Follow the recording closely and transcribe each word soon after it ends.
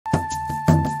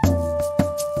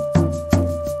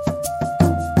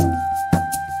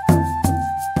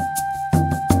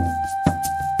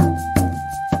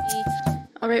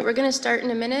right, we're going to start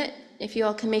in a minute. If you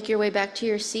all can make your way back to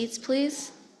your seats,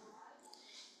 please.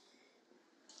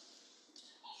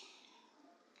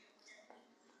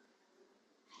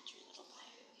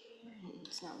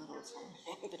 It's not little, it's fine.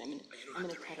 But I'm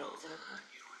gonna cut it. Is it okay?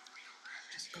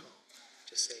 Just go.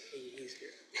 Just say, hey, he's here.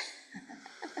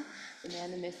 The man,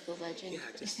 the myth, the legend. Yeah,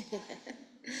 just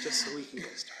so we can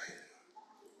get started.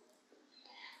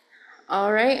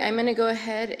 All right, I'm going to go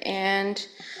ahead and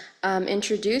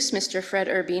introduce Mr. Fred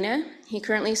Urbina. He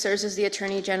currently serves as the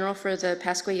Attorney General for the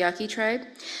Pascua Yaqui tribe.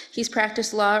 He's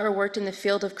practiced law or worked in the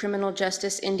field of criminal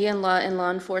justice, Indian law, and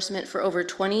law enforcement for over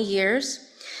 20 years.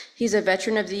 He's a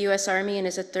veteran of the U.S. Army and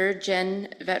is a third-gen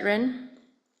veteran.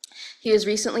 He was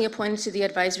recently appointed to the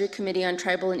Advisory Committee on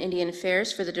Tribal and Indian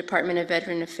Affairs for the Department of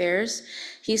Veteran Affairs.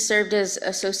 He served as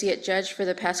Associate Judge for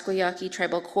the Pascua Yaqui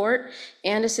Tribal Court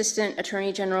and Assistant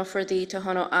Attorney General for the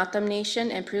Tohono O'odham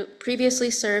Nation, and previously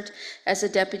served as the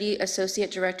Deputy Associate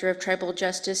Director of Tribal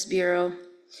Justice Bureau,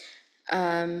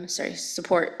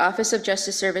 Support, Office of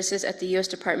Justice Services at the U.S.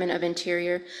 Department of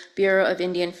Interior, Bureau of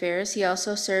Indian Affairs. He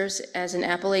also serves as an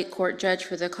appellate court judge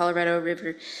for the Colorado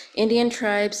River Indian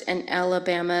Tribes and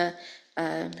Alabama,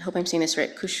 hope I'm saying this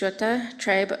right, Coushatta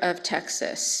Tribe of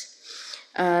Texas.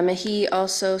 He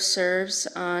also serves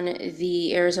on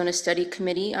the Arizona Study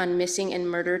Committee on Missing and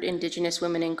Murdered Indigenous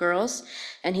Women and Girls,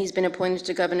 and he's been appointed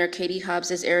to Governor Katie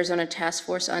Hobbs's Arizona Task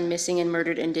Force on Missing and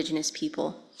Murdered Indigenous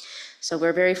People. So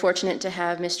we're very fortunate to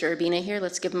have Mr. Urbina here.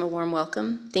 Let's give him a warm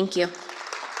welcome. Thank you.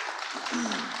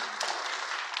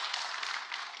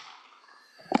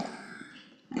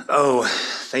 Oh,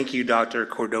 thank you, Dr.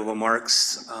 Cordova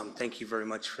Marks. Thank you very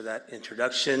much for that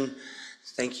introduction.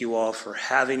 Thank you all for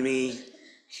having me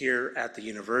here at the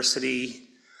university.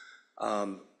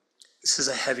 This is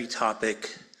a heavy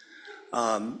topic.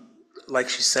 Like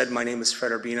she said, my name is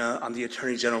Fred Urbina. I'm the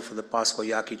Attorney General for the Pascua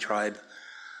Yaqui tribe.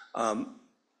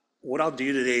 What I'll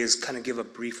do today is kind of give a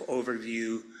brief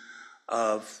overview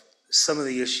of some of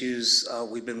the issues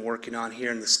we've been working on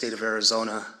here in the state of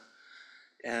Arizona,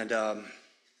 and kind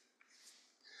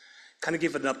of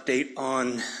give an update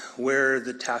on where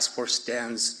the task force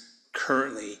stands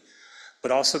currently, but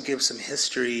also give some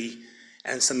history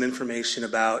and some information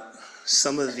about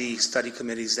some of the study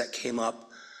committees that came up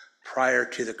prior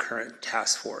to the current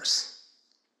task force.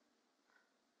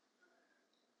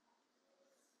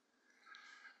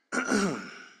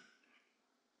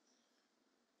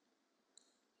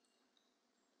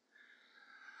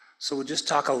 So we'll just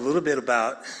talk a little bit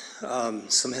about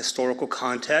some historical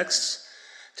context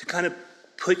to kind of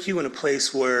put you in a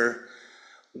place where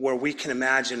we can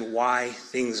imagine why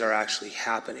things are actually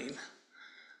happening.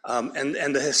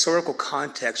 And the historical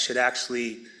context should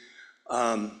actually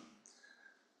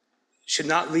should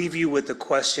not leave you with the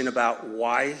question about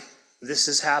why this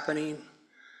is happening,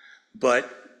 but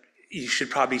you should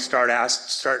probably start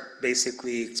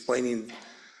basically explaining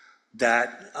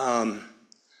that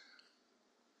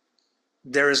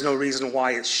there is no reason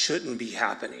why it shouldn't be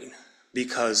happening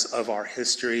because of our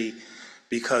history,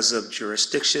 because of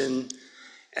jurisdiction,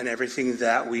 and everything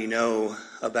that we know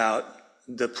about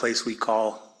the place we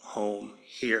call home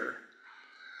here.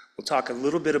 We'll talk a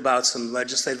little bit about some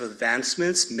legislative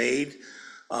advancements made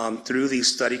through these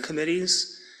study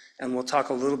committees, and we'll talk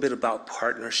a little bit about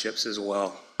partnerships as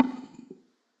well.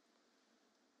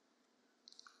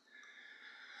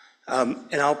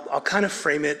 And I'll kind of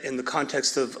frame it in the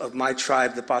context of my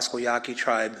tribe, the Pascua Yaqui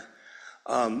tribe.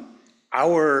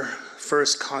 Our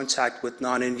first contact with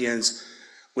non-Indians,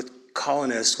 with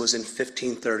colonists, was in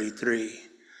 1533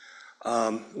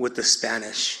 with the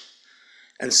Spanish.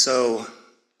 And so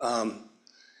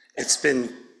it's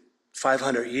been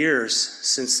 500 years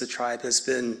since the tribe has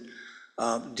been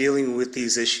dealing with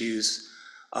these issues,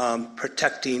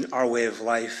 protecting our way of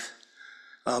life.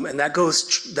 And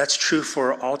that's true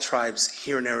for all tribes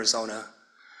here in Arizona,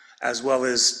 as well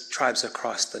as tribes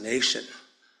across the nation.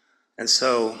 And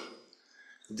so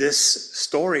this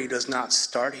story does not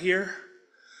start here,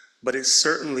 but it's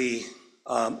certainly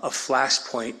a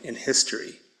flashpoint in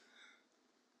history.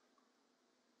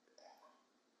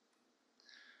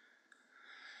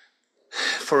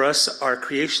 For us, our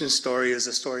creation story is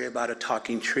a story about a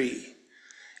talking tree.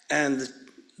 And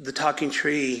the talking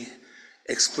tree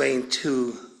explained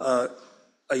to a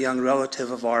young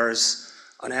relative of ours,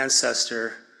 an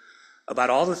ancestor, about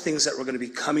all the things that were going to be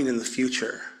coming in the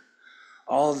future,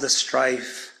 all the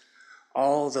strife,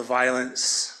 all the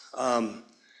violence,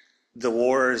 the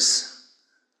wars,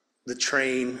 the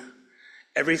train,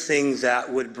 everything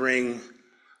that would bring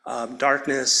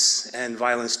darkness and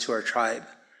violence to our tribe.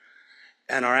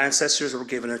 And our ancestors were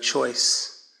given a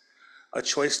choice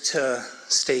to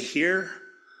stay here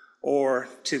or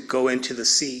to go into the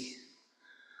sea.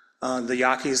 The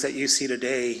Yaquis that you see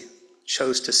today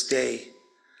chose to stay.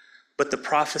 But the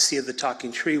prophecy of the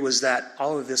talking tree was that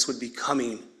all of this would be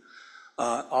coming.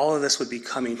 All of this would be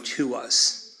coming to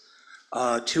us,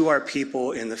 to our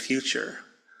people in the future.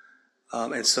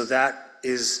 And so that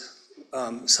is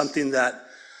something that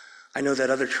I know that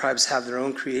other tribes have their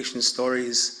own creation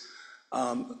stories,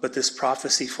 but this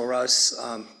prophecy for us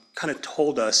kind of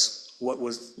told us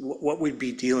what we'd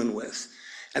be dealing with,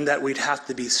 and that we'd have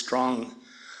to be strong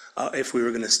if we were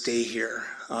going to stay here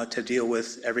to deal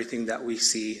with everything that we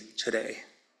see today.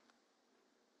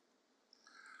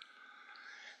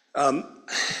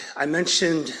 I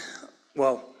mentioned,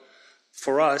 well,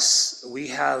 for us, we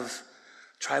have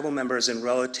tribal members and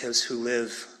relatives who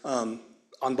live on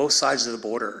both sides of the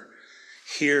border.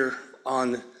 Here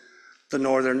on the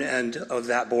northern end of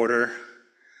that border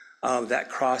that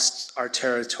crossed our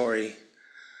territory,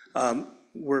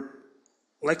 we're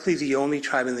likely the only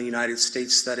tribe in the United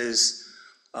States that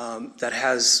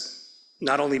has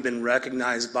not only been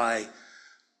recognized by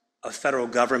a federal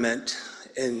government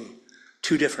in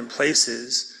 2 different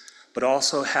places, but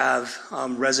also have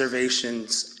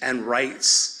reservations and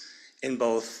rights in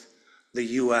both the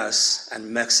US and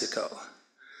Mexico.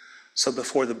 So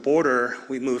before the border,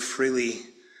 we move freely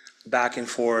back and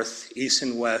forth, east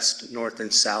and west, north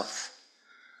and south.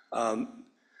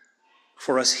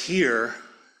 For us here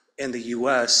in the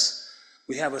US,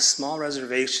 we have a small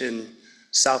reservation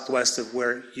southwest of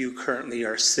where you currently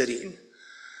are sitting.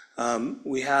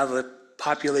 We have a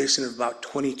population of about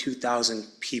 22,000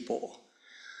 people,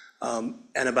 and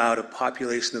about a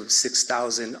population of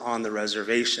 6,000 on the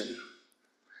reservation.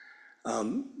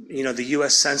 The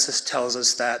US Census tells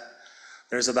us that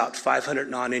there's about 500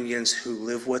 non-Indians who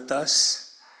live with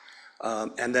us,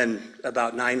 and then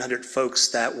about 900 folks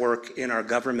that work in our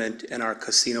government and our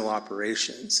casino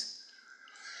operations.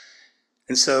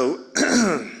 And so,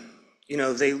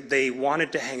 they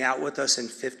wanted to hang out with us in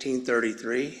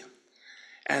 1533,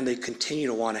 and they continue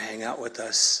to want to hang out with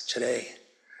us today.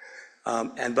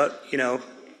 But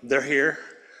they're here,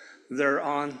 they're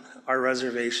on our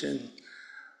reservation,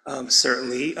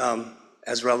 certainly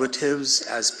as relatives,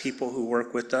 as people who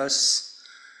work with us,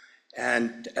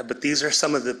 but these are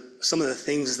some of the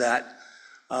things that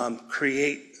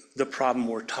create the problem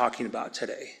we're talking about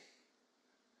today.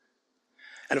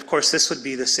 And of course, this would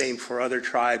be the same for other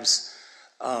tribes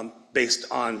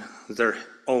based on their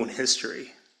own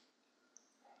history.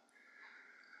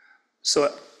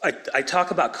 So I talk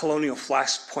about colonial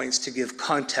flashpoints to give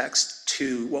context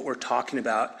to what we're talking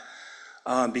about,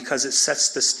 because it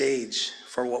sets the stage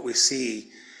for what we see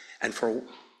and for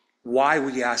why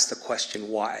we ask the question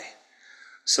why.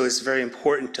 So it's very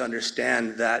important to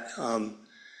understand that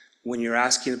when you're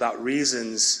asking about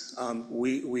reasons,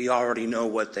 we already know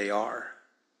what they are.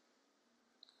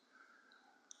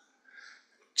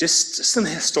 Just some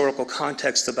historical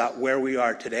context about where we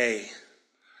are today.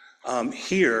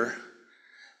 Here,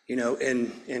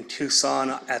 in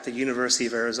Tucson at the University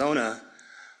of Arizona,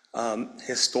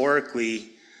 historically,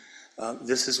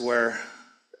 this is where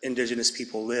Indigenous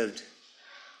people lived.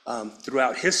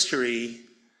 Throughout history,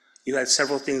 you had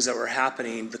several things that were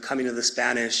happening: the coming of the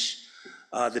Spanish,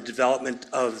 the development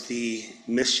of the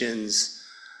missions,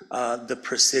 the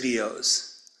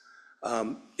presidios.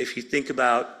 If you think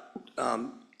about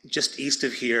just east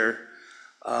of here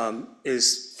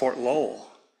is Fort Lowell,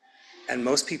 and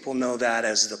most people know that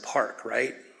as the park,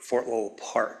 right? Fort Lowell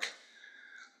Park.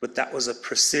 But that was a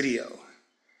presidio.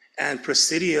 And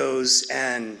presidios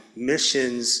and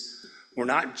missions were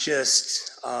not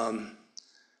just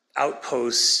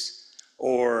outposts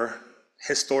or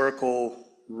historical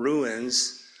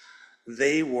ruins.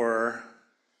 They were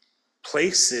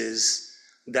places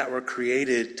that were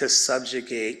created to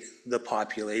subjugate the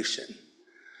population.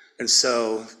 And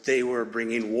so they were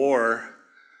bringing war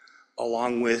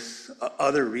along with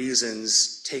other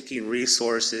reasons, taking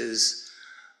resources,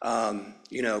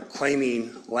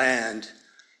 claiming land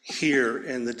here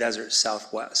in the desert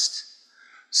Southwest.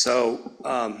 So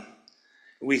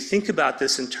we think about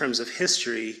this in terms of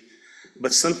history,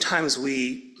 but sometimes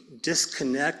we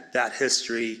disconnect that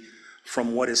history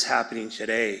from what is happening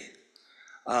today.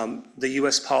 The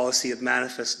US policy of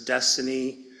manifest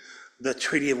destiny, the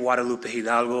Treaty of Guadalupe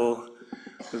Hidalgo,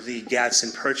 the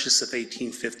Gadsden Purchase of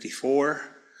 1854,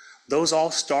 those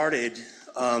all started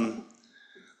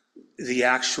the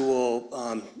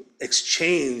actual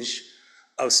exchange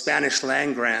of Spanish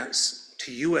land grants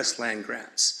to US land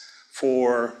grants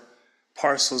for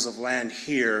parcels of land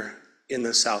here in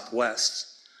the Southwest.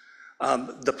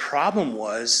 The problem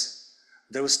was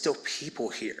there was still people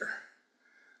here.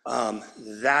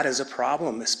 That is a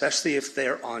problem, especially if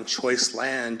they're on choice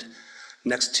land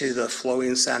next to the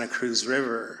flowing Santa Cruz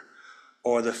River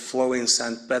or the flowing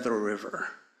San Pedro River.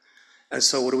 And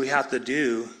so what do we have to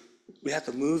do? We have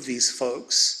to move these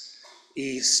folks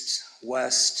east,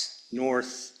 west,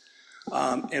 north,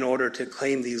 in order to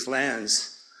claim these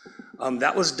lands.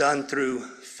 That was done through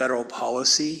federal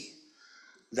policy.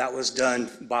 That was done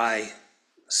by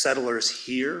settlers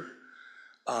here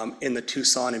in the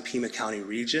Tucson and Pima County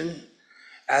region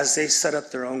as they set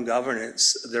up their own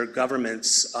governance, their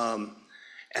governments,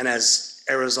 and as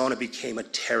Arizona became a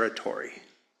territory.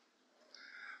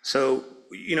 So,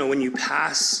 you know, when you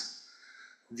pass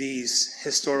these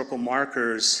historical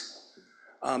markers,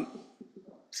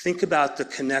 think about the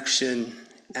connection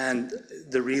and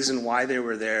the reason why they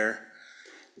were there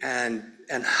and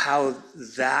how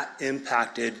that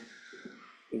impacted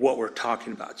what we're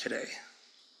talking about today.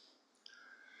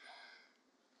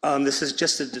 This is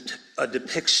just a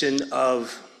depiction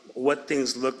of what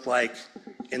things looked like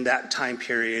in that time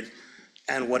period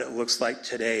and what it looks like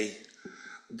today,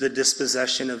 the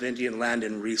dispossession of Indian land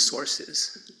and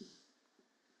resources.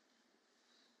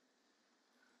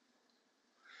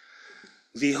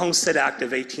 The Homestead Act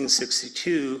of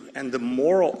 1862 and the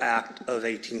Morrill Act of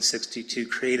 1862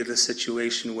 created a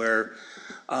situation where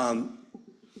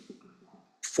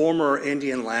former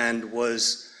Indian land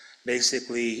was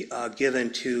basically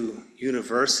given to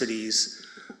universities.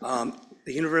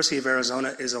 The University of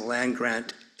Arizona is a land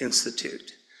grant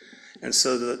institute. And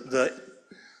so the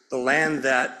land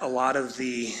that a lot of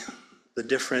the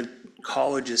different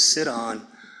colleges sit on,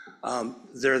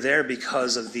 they're there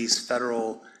because of these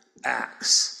federal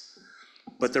acts.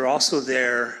 But they're also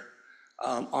there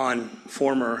on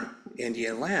former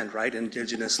Indian land, right?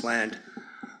 Indigenous land.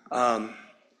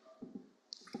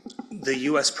 The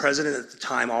US president at the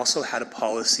time also had a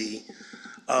policy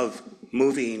of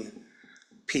moving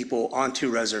people onto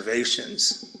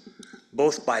reservations,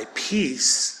 both by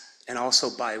peace and also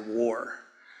by war.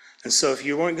 And so if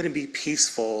you weren't going to be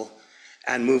peaceful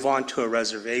and move on to a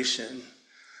reservation,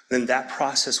 then that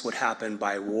process would happen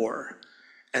by war.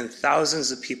 And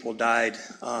thousands of people died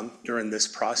during this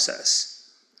process.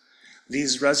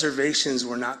 These reservations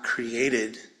were not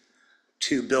created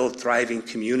to build thriving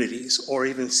communities or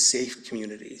even safe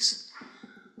communities.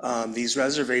 These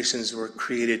reservations were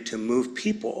created to move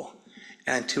people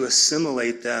and to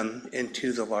assimilate them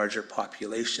into the larger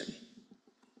population.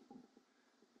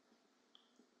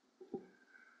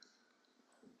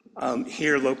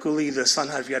 Here locally, the San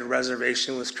Javier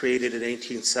Reservation was created in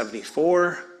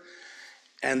 1874.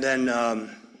 And then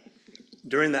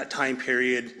during that time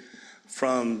period,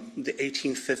 from the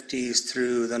 1850s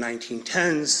through the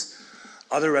 1910s,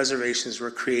 other reservations were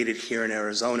created here in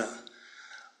Arizona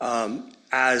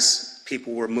as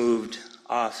people were moved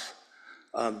off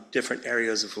different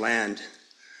areas of land.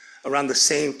 Around the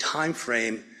same time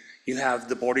frame, you have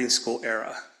the boarding school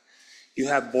era. You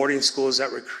have boarding schools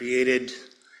that were created,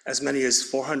 as many as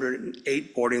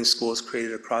 408 boarding schools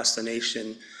created across the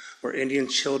nation, where Indian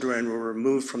children were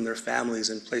removed from their families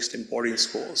and placed in boarding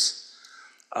schools.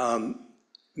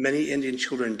 Many Indian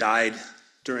children died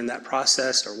during that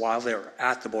process or while they were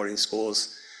at the boarding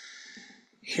schools.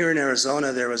 Here in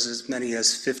Arizona, there was as many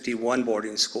as 51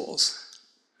 boarding schools.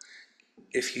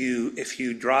 If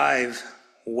you drive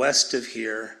west of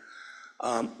here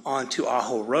onto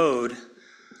Ajo Road,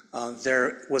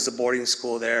 there was a boarding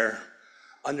school there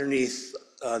underneath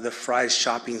the Fry's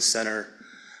Shopping Center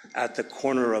at the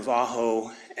corner of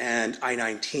Ajo and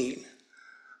I-19.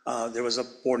 There was a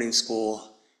boarding school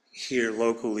here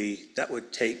locally that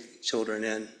would take children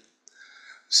in.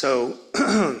 So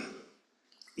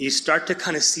you start to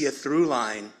kind of see a through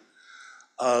line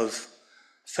of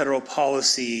federal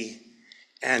policy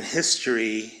and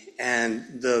history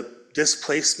and the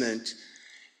displacement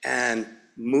and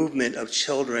movement of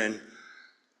children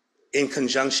in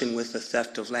conjunction with the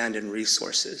theft of land and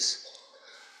resources.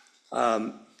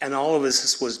 And all of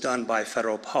this was done by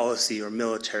federal policy or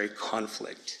military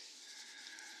conflict.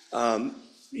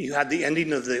 You had the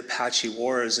ending of the Apache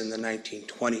Wars in the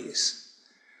 1920s.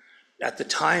 At the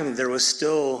time, there was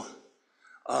still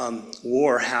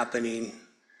war happening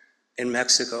in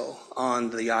Mexico on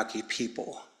the Yaqui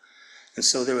people. And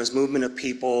so there was movement of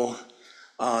people.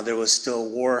 There was still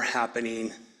war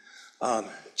happening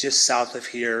just south of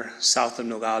here, south of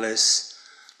Nogales,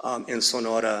 in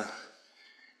Sonora.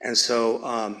 And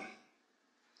so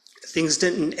things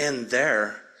didn't end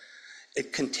there.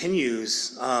 It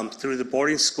continues through the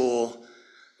boarding school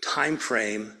time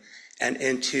frame and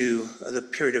into the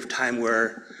period of time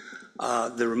where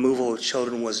the removal of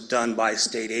children was done by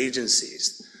state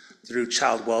agencies through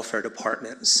child welfare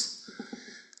departments.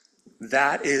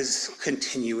 That is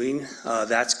continuing.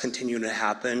 That's continuing to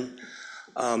happen.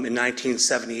 In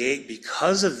 1978,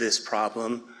 because of this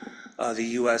problem, the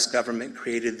U.S. government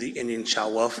created the Indian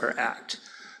Child Welfare Act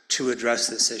to address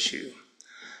this issue.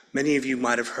 Many of you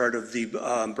might have heard of the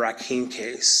Brackeen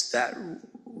case that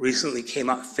recently came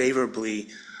out favorably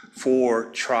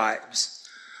for tribes.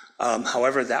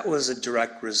 However, that was a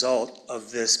direct result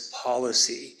of this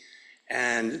policy,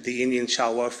 and the Indian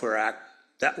Child Welfare Act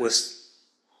that was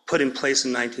put in place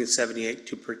in 1978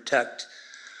 to protect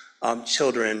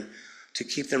children, to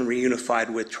keep them reunified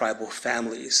with tribal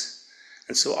families.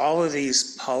 And so all of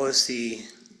these policy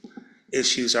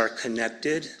issues are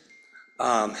connected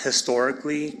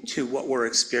historically to what we're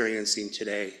experiencing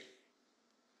today.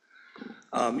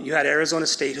 You had Arizona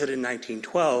statehood in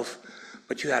 1912,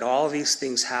 but you had all of these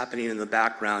things happening in the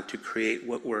background to create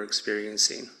what we're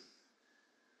experiencing.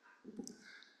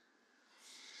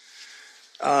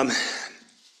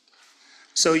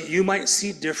 So you might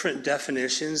see different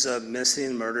definitions of missing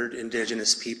and murdered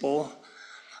Indigenous people.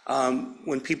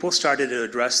 When people started to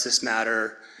address this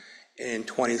matter in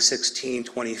 2016,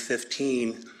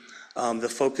 2015, the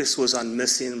focus was on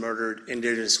missing and murdered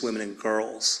Indigenous women and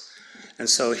girls. And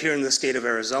so here in the state of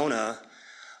Arizona,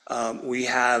 we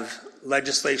have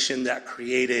legislation that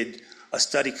created a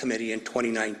study committee in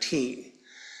 2019.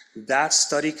 That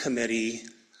study committee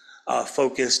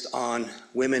focused on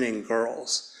women and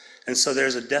girls. And so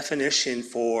there's a definition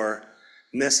for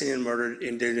missing and murdered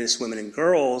Indigenous women and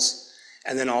girls,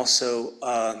 and then also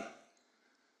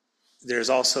there's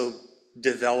also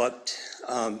developed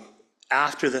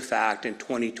after the fact in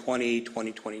 2020,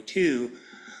 2022,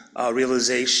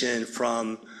 realization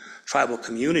from tribal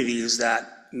communities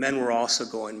that men were also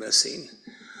going missing,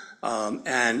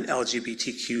 and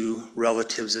LGBTQ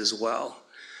relatives as well.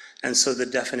 And so the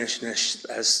definition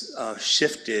has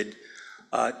shifted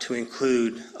to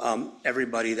include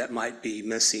everybody that might be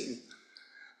missing.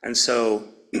 And so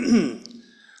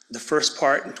the first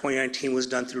part in 2019 was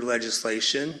done through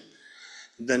legislation.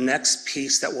 The next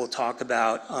piece that we'll talk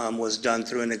about was done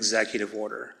through an executive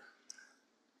order.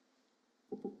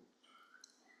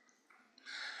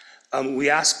 We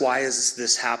ask, why is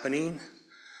this happening?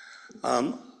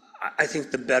 I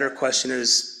think the better question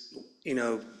is, we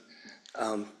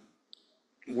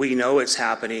know it's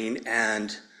happening,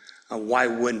 and why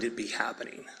wouldn't it be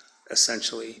happening,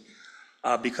 essentially?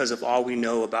 Because of all we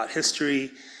know about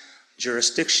history,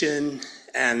 jurisdiction,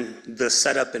 and the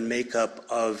setup and makeup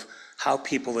of how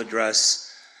people address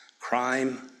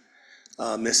crime,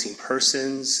 missing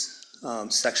persons,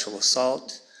 sexual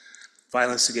assault,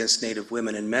 violence against Native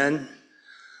women and men.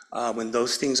 When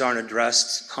those things aren't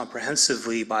addressed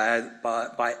comprehensively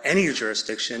by any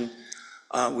jurisdiction,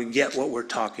 we get what we're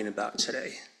talking about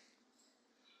today.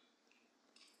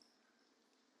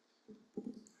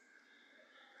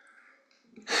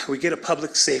 We get a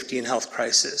public safety and health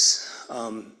crisis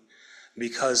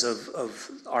because of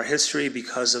our history,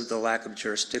 because of the lack of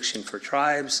jurisdiction for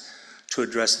tribes to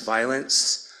address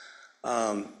violence,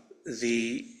 to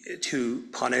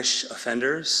punish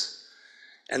offenders,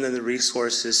 and then the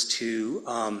resources to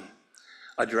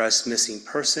address missing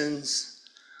persons,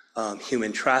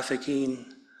 human trafficking,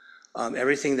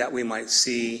 everything that we might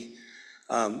see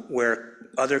where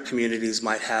other communities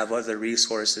might have other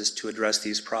resources to address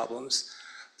these problems.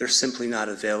 They're simply not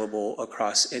available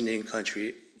across Indian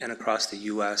country and across the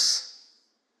US.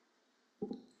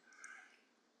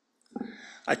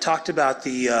 I talked about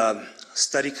the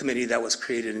study committee that was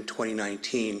created in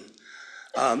 2019.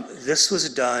 This was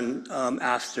done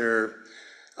after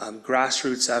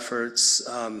grassroots efforts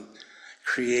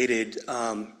created.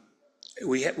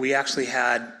 We actually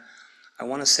had, I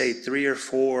want to say, 3 or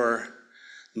 4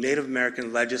 Native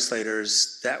American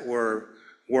legislators that were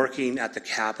working at the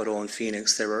Capitol in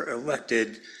Phoenix. They were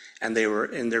elected and they were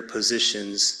in their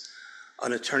positions.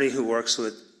 An attorney who works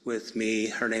with me,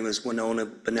 her name is Winona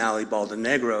Benally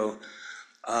Baldenegro,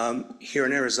 here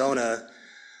in Arizona,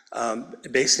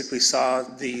 basically saw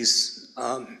these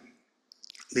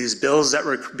bills that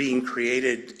were being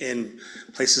created in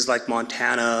places like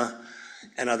Montana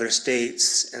and other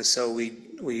states. And so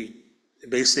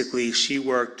she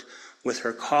worked with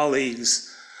her colleagues,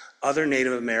 other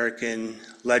Native American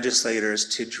legislators,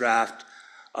 to draft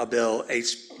a bill,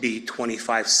 HB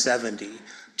 2570,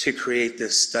 to create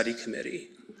this study committee.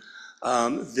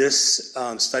 This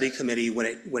study committee,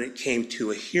 when it came to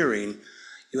a hearing,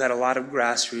 you had a lot of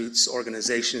grassroots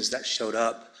organizations that showed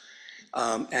up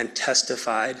and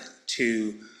testified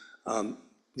to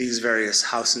these various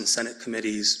House and Senate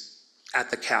committees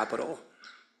at the Capitol.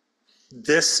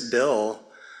 This bill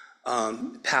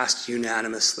passed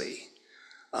unanimously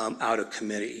out of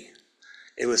committee.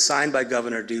 It was signed by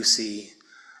Governor Ducey,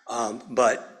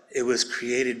 but it was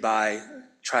created by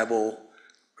tribal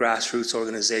grassroots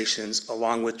organizations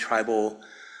along with tribal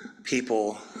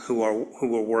people who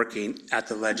were working at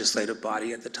the legislative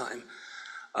body at the time.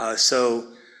 So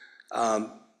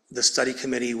the study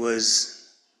committee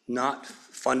was not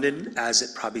funded as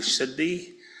it probably should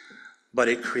be, but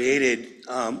it created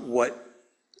what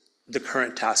the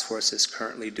current task force is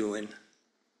currently doing.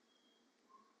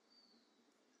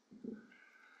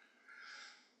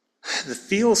 The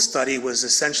field study was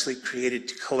essentially created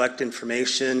to collect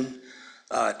information,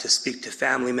 to speak to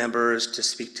family members, to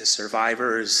speak to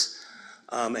survivors,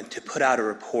 and to put out a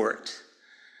report.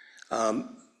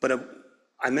 But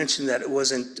I mentioned that it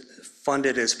wasn't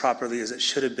funded as properly as it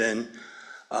should have been.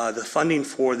 The funding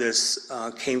for this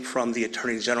came from the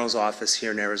Attorney General's office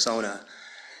here in Arizona,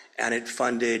 and it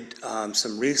funded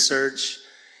some research.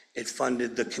 It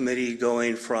funded the committee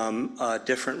going from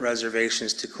different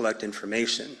reservations to collect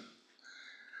information.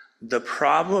 The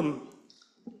problem,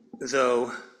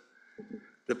 though,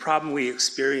 the problem we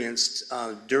experienced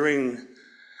during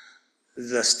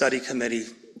the study committee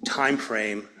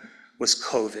timeframe was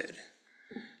COVID.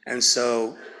 And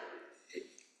so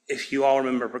if you all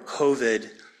remember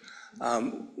COVID,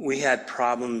 we had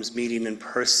problems meeting in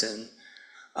person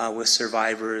with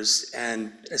survivors,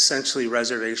 and essentially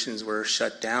reservations were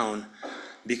shut down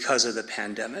because of the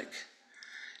pandemic.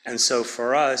 And so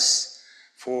for us,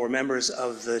 for members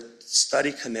of the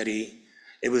study committee,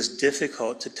 it was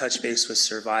difficult to touch base with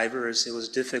survivors. It was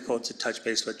difficult to touch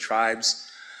base with tribes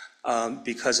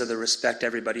because of the respect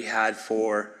everybody had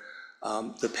for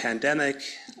the pandemic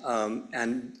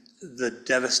and the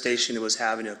devastation it was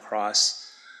having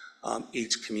across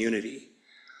each community.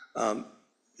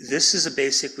 This is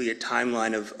basically a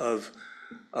timeline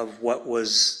of what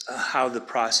was, how the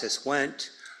process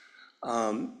went.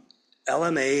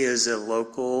 LMA is a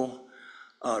local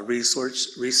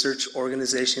research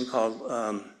organization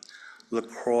called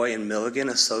LaCroix and Milligan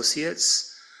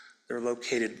Associates. They're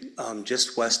located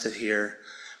just west of here,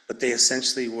 but they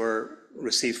essentially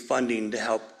received funding to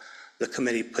help the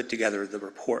committee put together the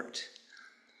report.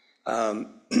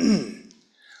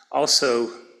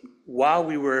 Also, while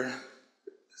we were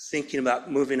thinking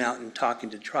about moving out and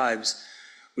talking to tribes,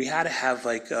 we had to have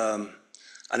like an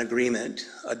agreement,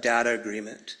 a data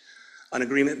agreement, an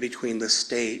agreement between the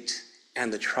state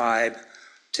and the tribe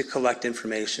to collect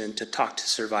information, to talk to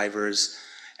survivors,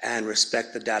 and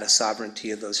respect the data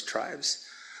sovereignty of those tribes.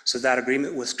 So that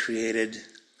agreement was created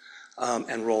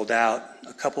and rolled out.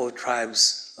 A couple of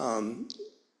tribes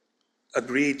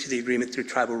agreed to the agreement through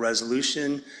tribal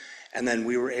resolution, and then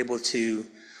we were able to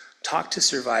talk to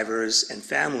survivors and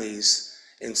families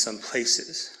in some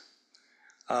places.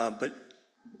 But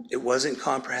it wasn't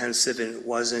comprehensive, and it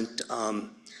wasn't,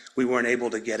 we weren't able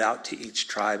to get out to each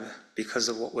tribe because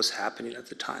of what was happening at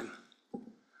the time.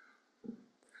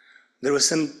 There was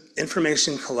some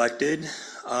information collected.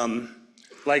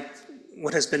 Like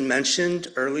what has been mentioned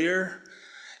earlier,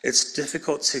 it's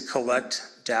difficult to collect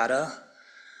data.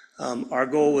 Our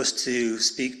goal was to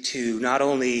speak to not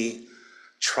only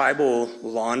tribal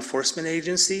law enforcement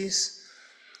agencies,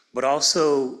 but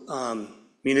also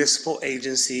municipal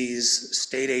agencies,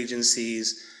 state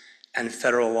agencies, and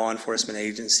federal law enforcement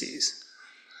agencies.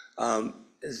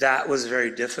 That was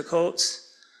very difficult,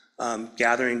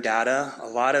 gathering data. A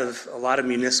lot of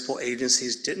municipal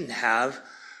agencies didn't have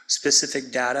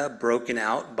specific data broken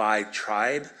out by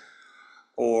tribe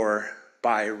or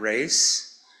by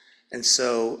race. And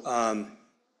so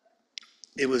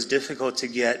it was difficult to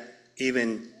get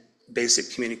even basic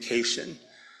communication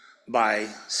by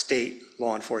state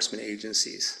law enforcement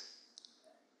agencies.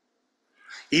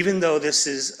 Even though this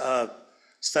is a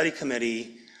study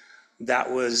committee that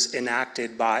was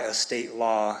enacted by a state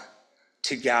law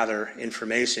to gather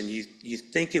information, you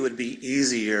think it would be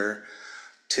easier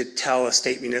to tell a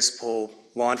state municipal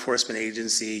law enforcement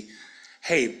agency,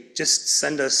 hey, just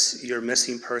send us your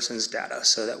missing persons data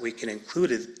so that we can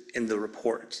include it in the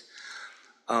report.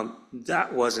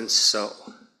 That wasn't so.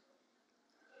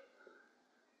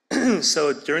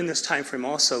 So during this time frame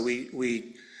also, we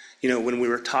when we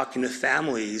were talking to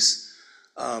families,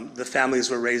 the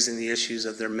families were raising the issues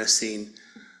of their missing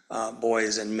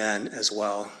boys and men as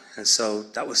well. And so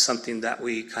that was something that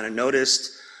we kind of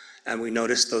noticed, and we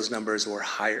noticed those numbers were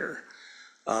higher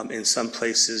in some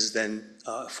places than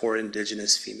for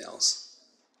Indigenous females.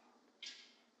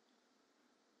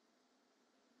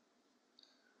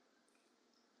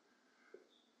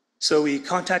 So we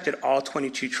contacted all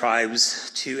 22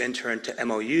 tribes to enter into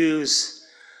MOUs.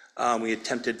 We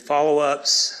attempted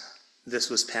follow-ups.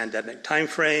 This was pandemic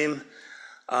timeframe.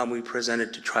 We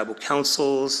presented to tribal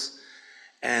councils,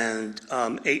 and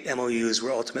 8 MOUs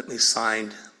were ultimately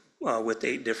signed with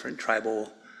 8 different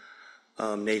tribal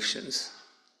nations.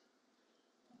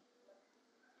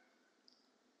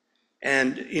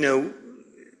 And, you know,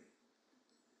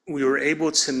 we were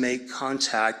able to make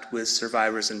contact with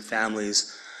survivors and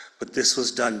families, but this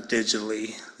was done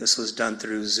digitally. This was done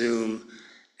through Zoom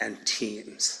and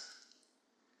Teams.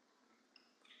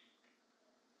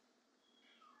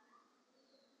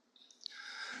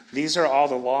 These are all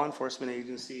the law enforcement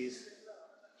agencies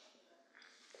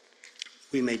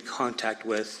we made contact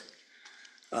with.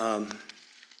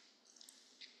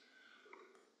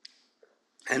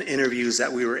 And interviews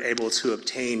that we were able to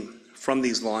obtain from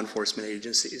these law enforcement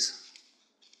agencies.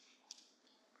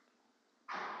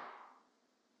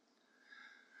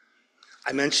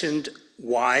 I mentioned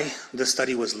why the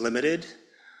study was limited.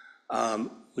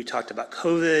 We talked about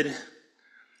COVID,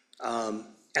 and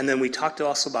then we talked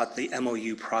also about the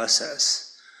MOU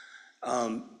process.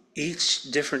 Each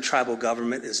different tribal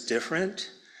government is different,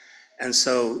 and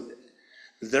so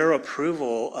their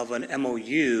approval of an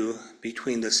MOU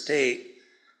between the state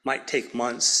might take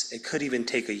months. It could even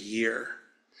take a year.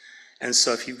 And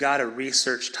so if you've got a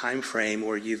research time frame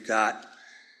where you've got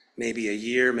maybe a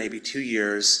year, maybe 2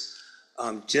 years,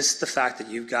 just the fact that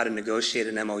you've got to negotiate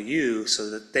an MOU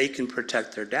so that they can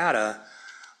protect their data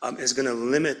is going to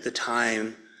limit the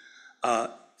time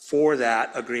for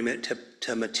that agreement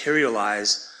to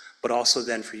materialize, but also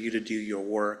then for you to do your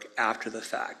work after the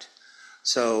fact.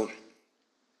 So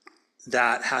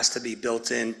that has to be built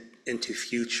into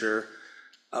future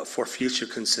for future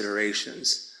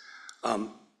considerations,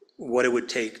 what it would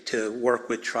take to work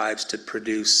with tribes to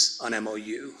produce an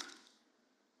MOU.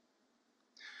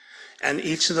 And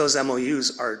each of those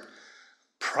MOUs are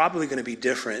probably going to be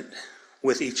different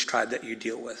with each tribe that you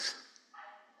deal with.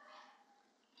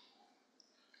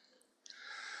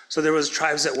 So there was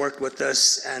tribes that worked with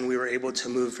us, and we were able to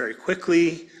move very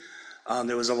quickly.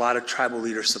 There was a lot of tribal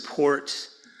leader support.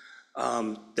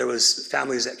 There was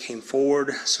families that came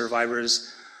forward,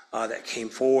 survivors that came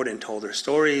forward and told their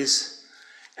stories.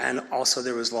 And also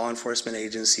there was law enforcement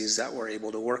agencies that were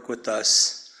able to work with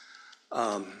us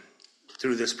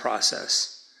through this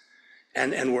process.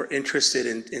 And were interested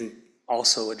in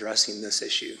also addressing this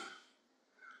issue.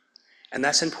 And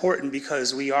that's important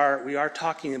because we are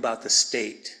talking about the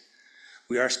state.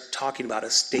 We are talking about a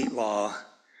state law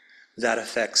that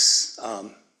affects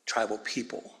tribal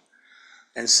people.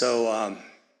 And so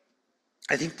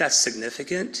I think that's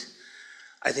significant.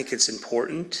 I think it's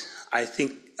important. I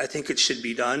think it should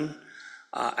be done.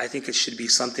 I think it should be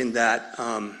something that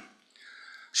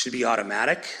should be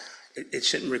automatic. It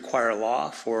shouldn't require a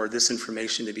law for this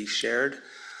information to be shared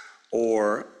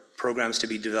or programs to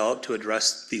be developed to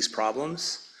address these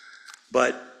problems.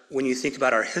 But when you think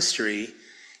about our history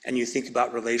and you think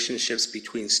about relationships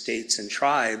between states and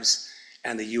tribes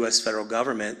and the US federal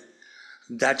government,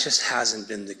 that just hasn't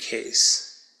been the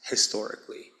case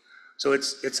historically. So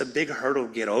it's a big hurdle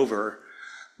to get over,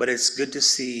 but it's good to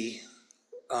see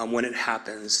when it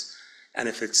happens, and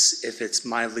if it's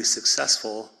mildly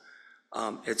successful,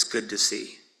 it's good to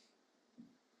see.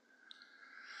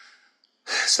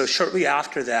 So shortly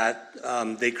after that,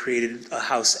 they created a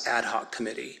House ad hoc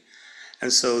committee.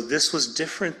 And so this was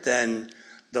different than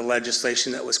the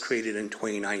legislation that was created in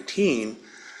 2019.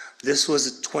 This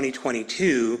was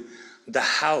 2022, the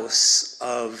House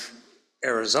of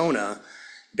Arizona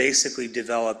basically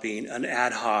developing an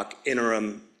ad hoc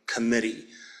interim committee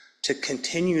to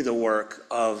continue the work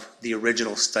of the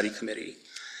original study committee.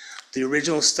 The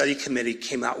original study committee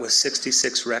came out with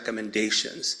 66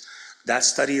 recommendations. That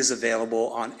study is available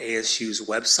on ASU's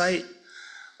website.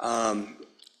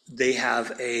 They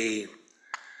have a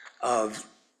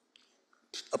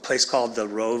place called the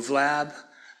Rove Lab.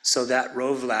 So that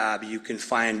Rove Lab, you can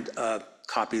find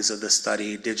copies of the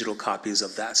study, digital copies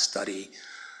of that study,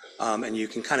 and you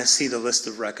can kind of see the list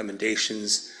of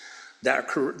recommendations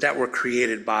that were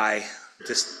created by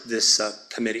this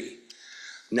committee.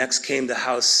 Next came the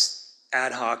House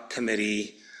Ad Hoc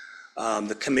Committee.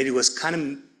 The committee was kind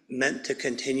of meant to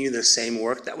continue the same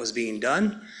work that was being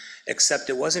done, except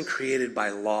it wasn't created by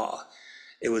law.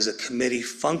 It was a committee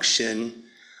function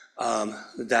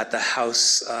that the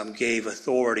House gave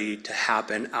authority to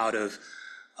happen out of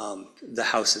the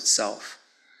House itself.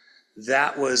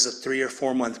 That was a 3 or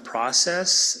 4 month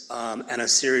process and a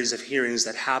series of hearings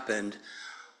that happened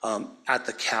at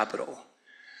the Capitol.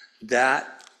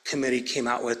 That committee came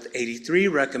out with 83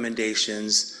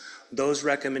 recommendations. Those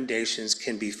recommendations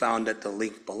can be found at the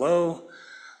link below.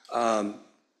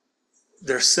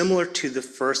 They're similar to the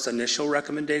first initial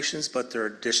recommendations, but they're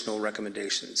additional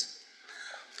recommendations.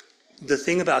 The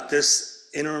thing about this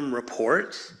interim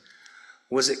report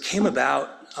was it came about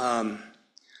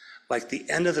like the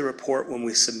end of the report when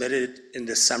we submitted in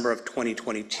December of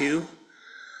 2022.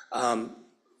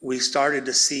 We started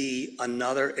to see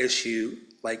another issue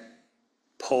like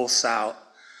pulse out,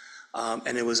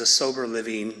 and it was a sober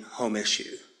living home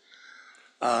issue.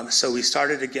 So we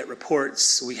started to get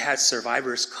reports. We had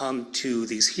survivors come to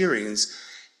these hearings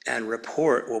and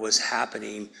report what was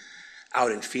happening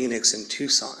out in Phoenix and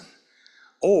Tucson,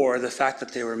 or the fact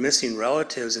that they were missing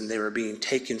relatives and they were being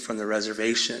taken from the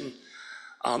reservation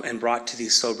and brought to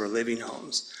these sober living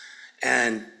homes.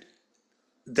 And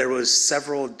there was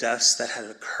several deaths that had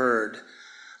occurred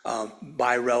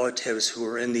by relatives who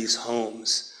were in these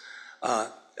homes,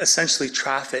 essentially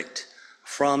trafficked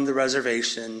from the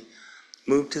reservation,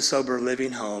 moved to sober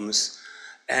living homes,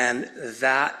 and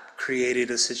that created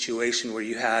a situation where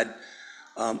you had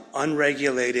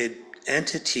unregulated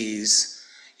entities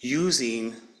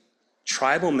using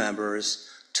tribal members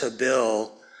to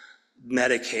bill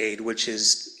Medicaid, which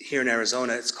is here in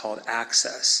Arizona, it's called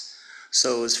Access.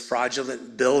 So it was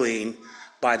fraudulent billing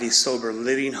by these sober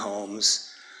living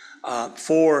homes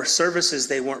for services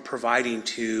they weren't providing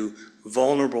to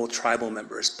vulnerable tribal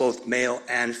members, both male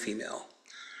and female.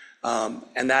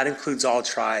 And that includes all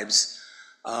tribes.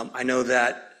 I know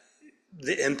that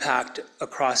the impact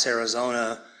across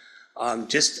Arizona,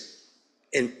 just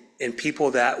in people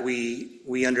that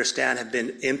we understand have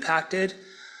been impacted,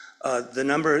 the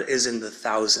number is in the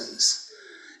thousands.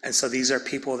 And so these are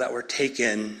people that were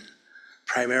taken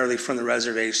primarily from the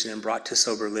reservation and brought to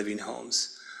sober living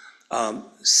homes.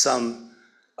 Some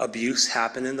abuse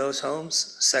happened in those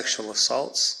homes, sexual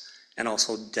assaults, and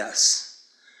also deaths.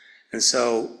 And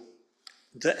so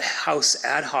the House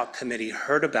Ad Hoc Committee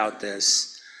heard about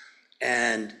this,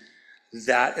 and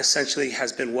that essentially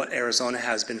has been what Arizona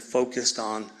has been focused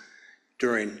on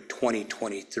during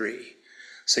 2023.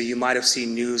 So you might have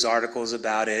seen news articles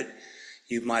about it,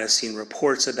 you might have seen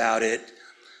reports about it.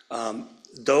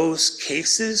 Those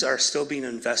cases are still being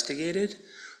investigated.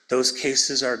 Those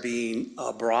cases are being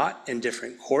brought in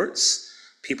different courts.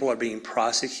 People are being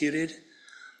prosecuted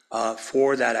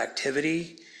for that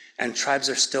activity, and tribes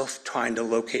are still trying to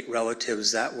locate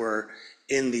relatives that were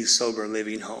in these sober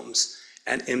living homes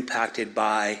and impacted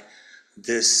by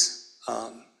this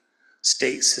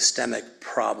state systemic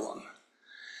problem.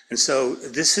 And so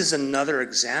this is another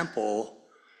example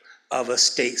of a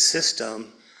state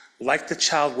system like the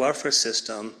child welfare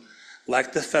system,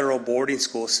 like the federal boarding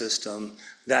school system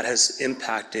that has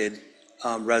impacted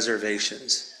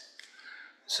reservations.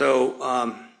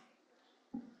 So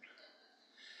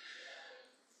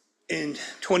in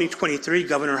 2023,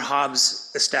 Governor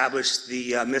Hobbs established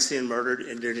the Missing and Murdered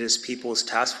Indigenous Peoples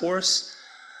Task Force,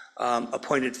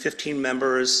 appointed 15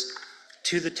 members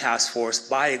to the task force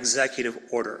by executive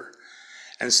order.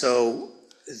 And so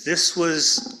this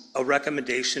was a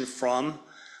recommendation from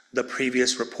the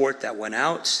previous report that went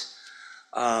out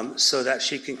so that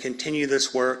she can continue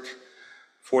this work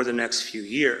for the next few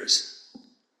years.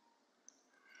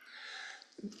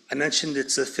 I mentioned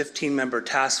it's a 15-member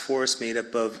task force made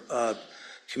up of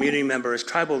community members,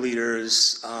 tribal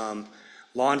leaders,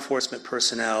 law enforcement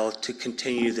personnel to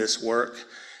continue this work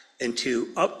into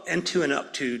and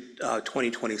up to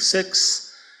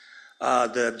 2026.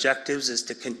 The objectives is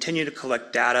to continue to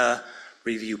collect data,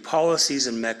 review policies,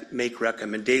 and make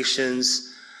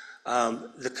recommendations.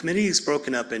 The committee is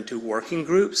broken up into working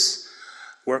groups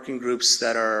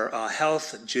that are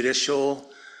health, judicial,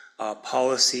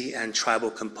 policy, and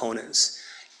tribal components.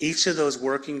 Each of those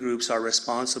working groups are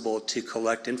responsible to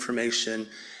collect information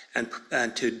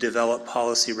and to develop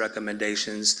policy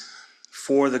recommendations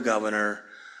for the governor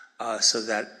so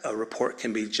that a report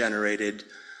can be generated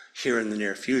here in the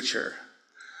near future.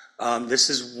 This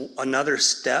is another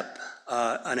step,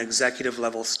 an executive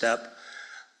level step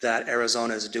that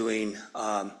Arizona is doing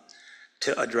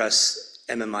to address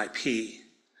MMIP.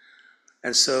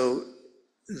 And so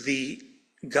the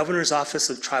Governor's Office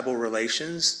of Tribal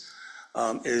Relations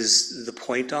is the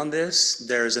point on this.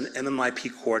 There's an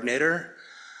MMIP coordinator.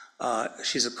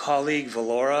 She's a colleague,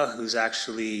 Valora, who's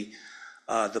actually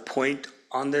the point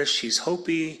on this. She's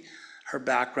Hopi. Her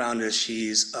background is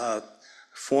she's a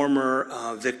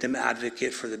former victim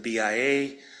advocate for the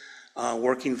BIA,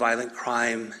 working violent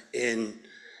crime in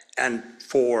and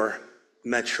for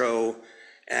metro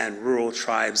and rural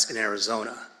tribes in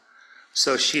Arizona.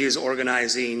 So she is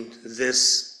organizing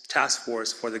this task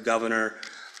force for the governor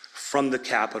from the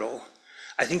Capitol.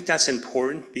 I think that's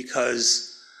important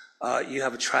because you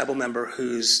have a tribal member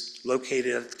who's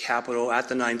located at the Capitol at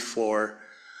the 9th floor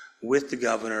with the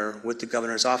governor, with the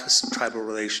governor's Office of Tribal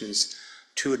Relations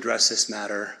to address this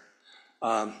matter.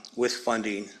 with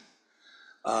funding.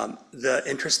 The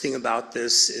interesting about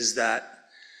this is that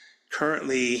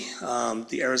currently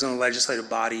the Arizona legislative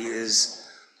body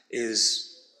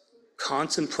is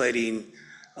contemplating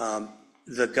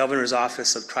the governor's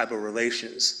office of tribal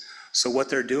relations. So what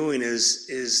they're doing is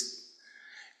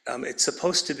it's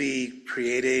supposed to be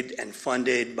created and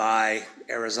funded by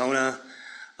Arizona.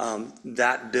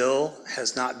 That bill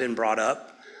has not been brought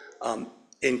up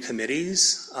in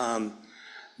committees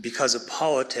because of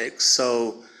politics.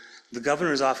 So the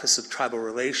governor's office of tribal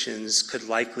relations could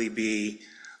likely be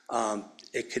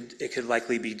it could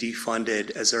likely be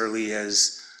defunded as early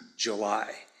as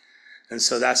July. And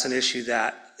so that's an issue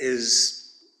that is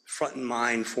front in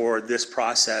mind for this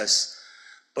process.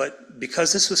 But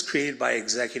because this was created by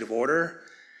executive order,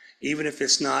 even if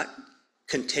it's not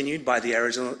continued by the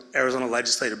Arizona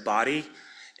legislative body,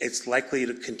 it's likely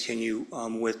to continue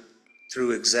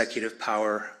through executive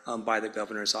power by the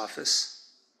governor's office.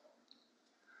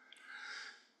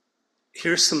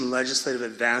 Here's some legislative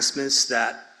advancements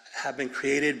that have been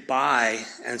created by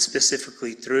and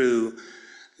specifically through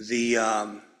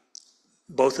the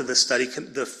both of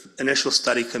the initial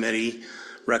study committee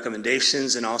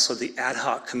recommendations and also the ad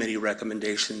hoc committee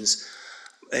recommendations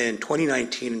in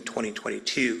 2019 and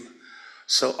 2022.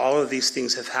 So all of these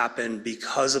things have happened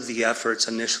because of the efforts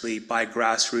initially by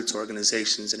grassroots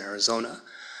organizations in Arizona.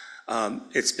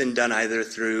 It's been done either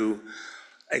through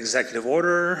executive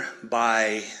order,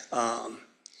 by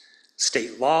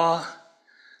state law,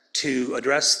 to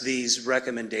address these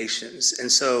recommendations. And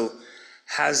so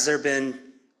has there been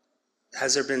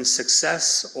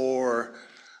success or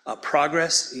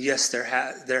progress? Yes, there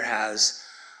has.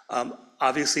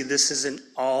 Obviously, this isn't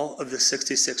all of the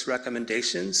 66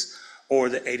 recommendations or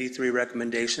the 83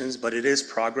 recommendations, but it is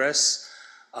progress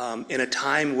in a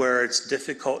time where it's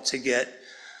difficult to get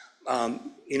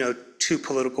two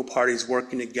political parties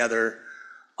working together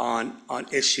on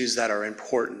issues that are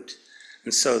important.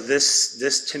 And so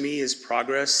this to me is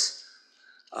progress.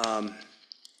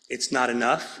 It's not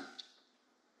enough,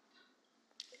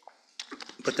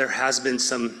 but there has been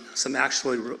some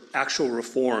actual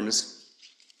reforms.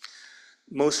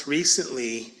 Most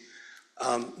recently,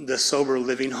 the sober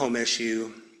living home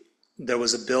issue, there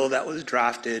was a bill that was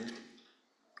drafted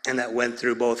and that went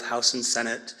through both House and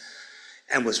Senate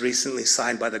and was recently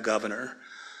signed by the governor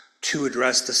to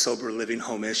address the sober living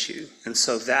home issue. And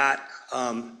so that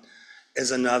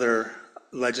is another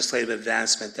legislative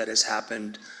advancement that has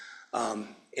happened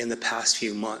in the past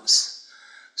few months.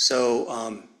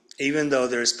 So even though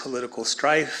there's political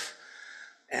strife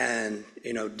and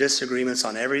disagreements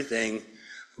on everything,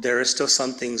 there are still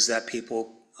some things that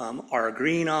people are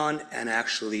agreeing on and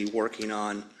actually working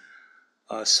on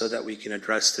so that we can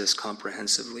address this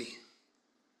comprehensively.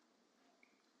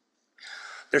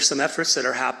 There's some efforts that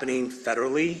are happening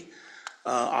federally.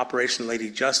 Operation Lady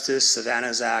Justice,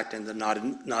 Savannah's Act, and the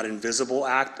Not Invisible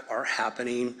Act are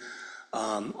happening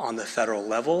on the federal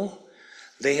level.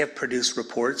 They have produced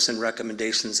reports and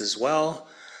recommendations as well.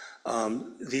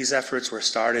 These efforts were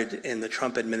started in the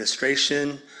Trump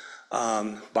administration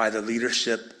by the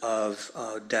leadership of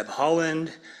Deb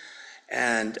Haaland,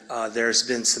 and there's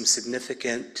been some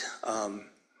significant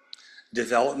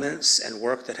developments and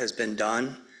work that has been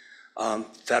done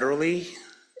federally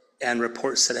and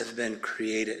reports that have been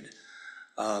created.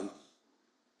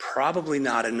 Probably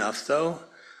not enough, though,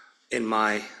 in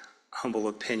my humble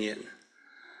opinion.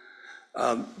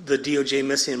 The DOJ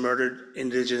Missing and Murdered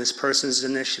Indigenous Persons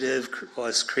Initiative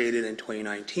was created in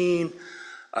 2019.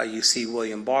 You see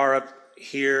William Barr up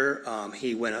here.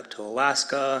 He went up to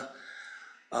Alaska.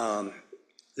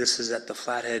 This is at the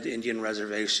Flathead Indian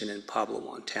Reservation in Pablo,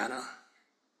 Montana.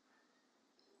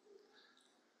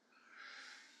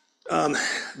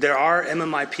 There are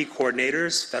MMIP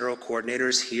coordinators, federal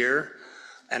coordinators here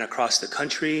and across the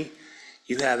country.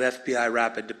 You have FBI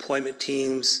rapid deployment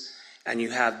teams, and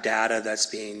you have data that's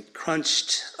being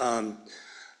crunched,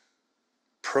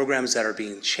 programs that are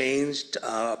being changed.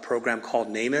 A program called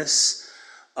NAMUS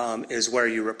is where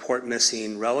you report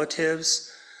missing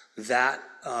relatives. That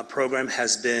program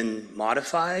has been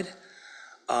modified,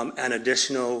 and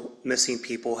additional missing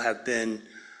people have been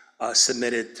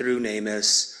submitted through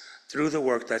NAMUS through the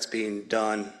work that's being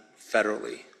done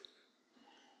federally.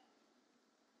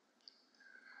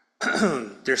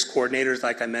 There's coordinators,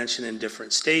 like I mentioned, in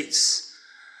different states.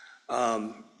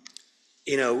 From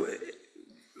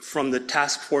the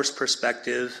task force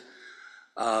perspective,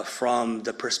 from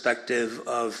the perspective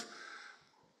of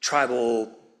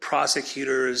tribal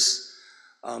prosecutors,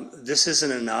 this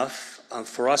isn't enough.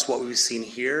 For us, what we've seen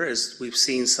here is we've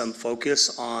seen some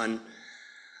focus on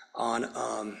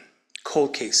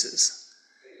cold cases.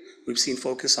 We've seen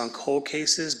focus on cold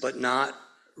cases, but not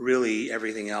really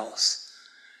everything else.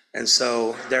 And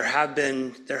so there have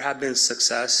been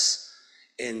success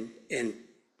in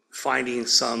finding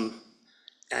some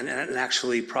and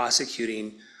actually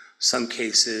prosecuting some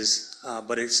cases,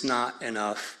 but it's not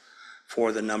enough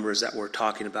for the numbers that we're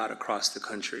talking about across the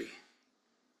country.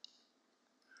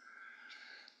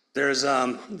 There's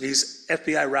these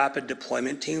FBI rapid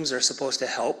deployment teams are supposed to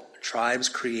help tribes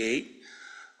create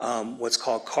what's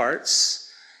called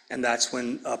carts, and that's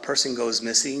when a person goes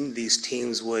missing. These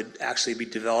teams would actually be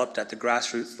developed at the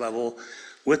grassroots level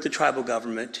with the tribal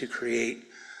government to create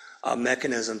a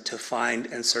mechanism to find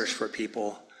and search for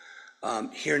people.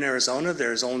 Here in Arizona,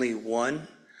 there's only one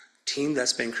team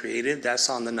that's been created. That's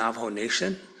on the Navajo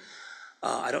Nation.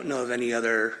 I don't know of any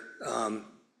other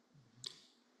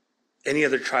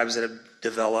tribes that have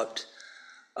developed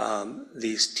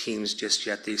these teams just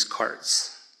yet, these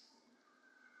carts.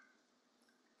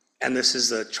 And this is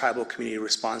the tribal community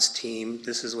response team.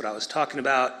 This is what I was talking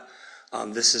about.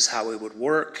 This is how it would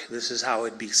work. This is how it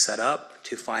would be set up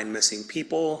to find missing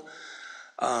people.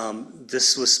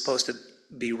 This was supposed to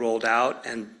be rolled out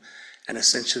and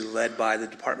essentially led by the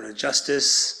Department of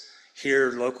Justice.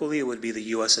 Here locally, it would be the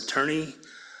U.S. Attorney.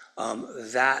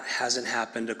 That hasn't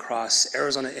happened across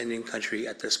Arizona Indian Country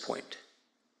at this point.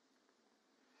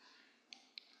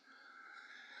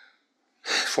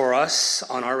 For us,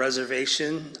 on our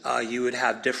reservation, you would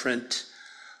have different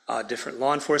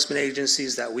law enforcement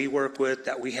agencies that we work with,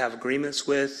 that we have agreements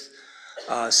with.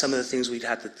 Some of the things we'd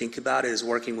have to think about is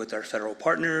working with our federal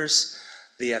partners,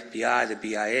 the FBI, the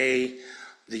BIA,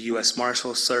 the U.S.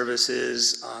 Marshal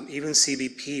Services, even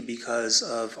CBP because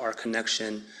of our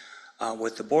connection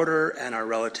with the border and our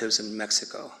relatives in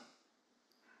Mexico.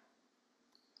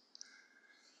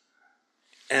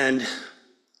 And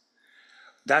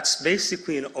that's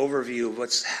basically an overview of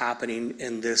what's happening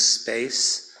in this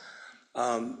space.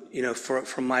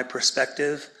 From my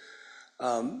perspective,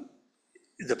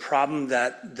 the problem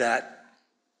that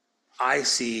I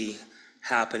see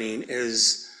happening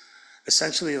is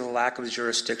essentially the lack of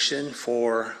jurisdiction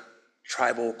for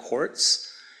tribal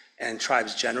courts and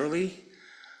tribes generally.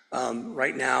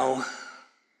 Right now,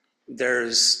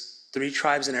 there's 3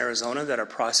 tribes in Arizona that are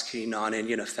prosecuting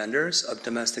non-Indian offenders of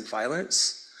domestic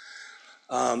violence.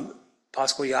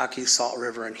 Pascua, Yaqui, Salt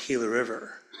River, and Gila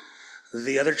River.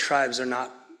 The other tribes are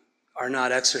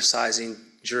not exercising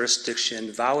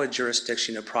jurisdiction, valid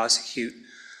jurisdiction to prosecute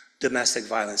domestic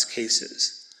violence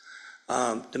cases.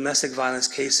 Domestic violence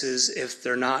cases, if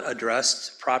they're not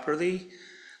addressed properly,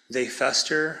 they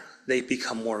fester, they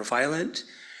become more violent,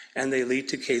 and they lead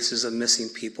to cases of missing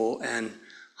people and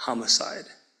homicide.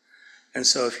 And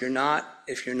so if you're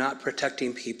not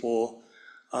protecting people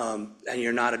and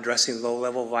you're not addressing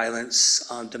low-level violence,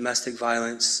 domestic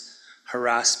violence,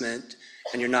 harassment,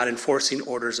 and you're not enforcing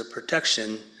orders of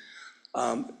protection,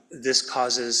 this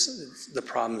causes the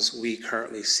problems we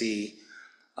currently see.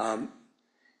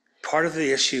 Part of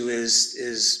the issue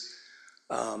is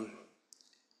and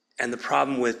the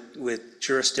problem with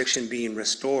jurisdiction being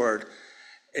restored,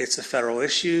 it's a federal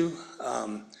issue.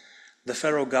 The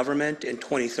federal government in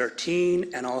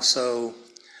 2013 and also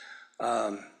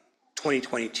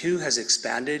 2022 has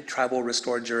expanded tribal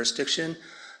restored jurisdiction.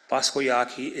 Pascua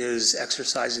Yaqui is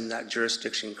exercising that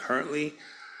jurisdiction currently,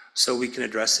 so we can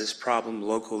address this problem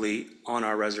locally on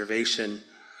our reservation.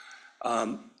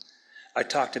 I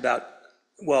talked about,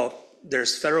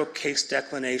 there's federal case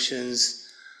declinations,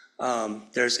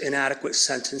 there's inadequate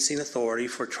sentencing authority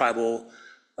for tribal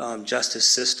justice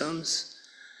systems.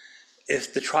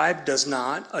 If the tribe does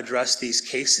not address these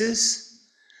cases,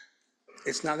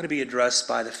 it's not going to be addressed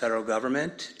by the federal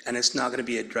government, and it's not going to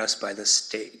be addressed by the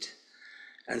state.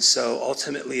 And so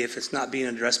ultimately, if it's not being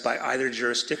addressed by either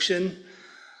jurisdiction,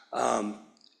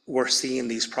 we're seeing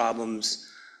these problems,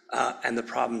 and the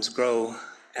problems grow,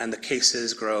 and the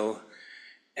cases grow,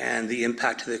 and the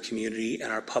impact to the community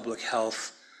and our public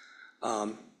health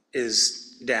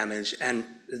is damaged. And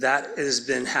that has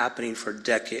been happening for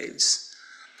decades.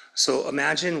 So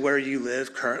imagine where you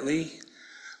live currently,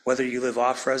 whether you live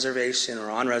off reservation or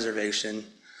on reservation.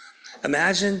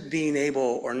 Imagine being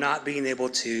able or not being able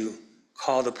to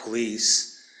call the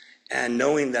police and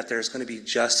knowing that there's going to be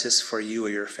justice for you or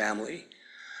your family.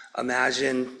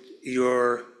 Imagine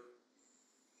your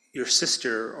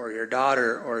sister or your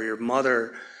daughter or your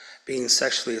mother being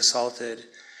sexually assaulted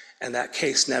and that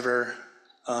case never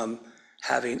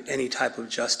having any type of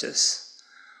justice.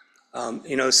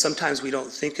 Sometimes we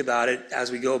don't think about it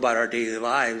as we go about our daily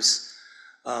lives,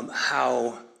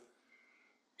 how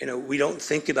we don't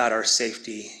think about our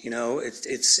safety.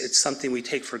 It's something we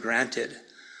take for granted.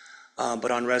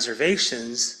 But on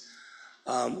reservations,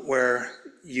 where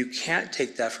you can't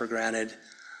take that for granted,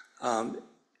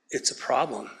 it's a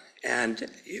problem. And,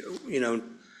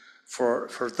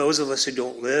 for those of us who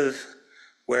don't live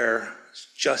where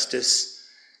justice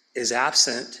is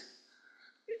absent,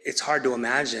 it's hard to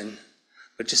imagine.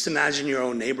 But just imagine your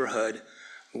own neighborhood.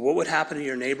 What would happen to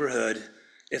your neighborhood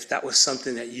if that was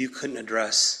something that you couldn't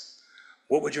address?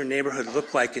 What would your neighborhood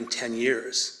look like in 10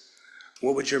 years?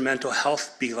 What would your mental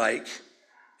health be like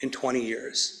in 20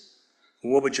 years?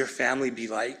 What would your family be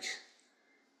like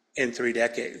in 3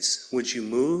 decades? Would you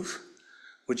move?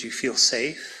 Would you feel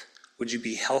safe? Would you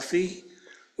be healthy?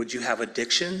 Would you have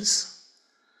addictions?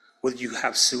 Would you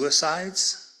have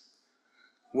suicides?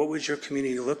 What would your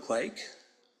community look like?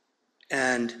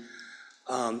 And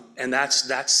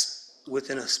that's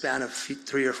within a span of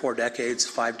 3 or 4 decades,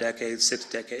 5 decades, 6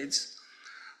 decades.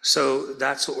 So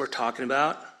that's what we're talking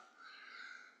about.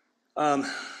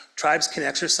 Tribes can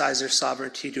exercise their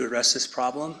sovereignty to address this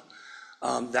problem.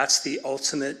 That's the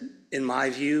ultimate, in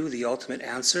my view, the ultimate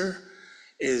answer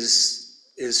is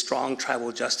strong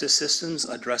tribal justice systems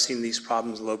addressing these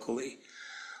problems locally.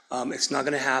 It's not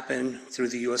going to happen through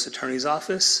the U.S. Attorney's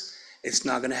Office. It's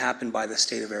not going to happen by the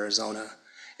state of Arizona.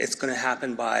 It's going to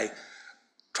happen by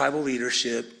tribal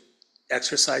leadership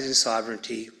exercising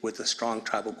sovereignty with a strong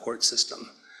tribal court system.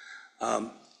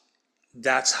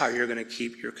 That's how you're going to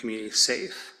keep your community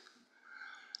safe.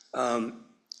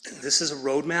 This is a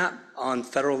roadmap on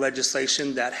federal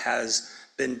legislation that has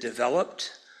been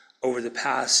developed over the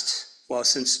past,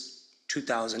 since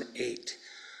 2008.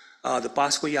 The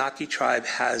Pascua Yaqui tribe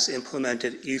has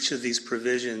implemented each of these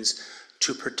provisions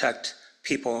to protect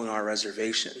people on our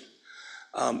reservation.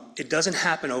 It doesn't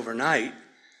happen overnight.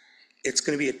 It's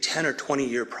going to be a 10 or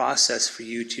 20-year process for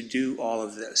you to do all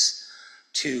of this,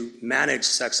 to manage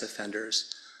sex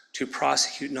offenders, to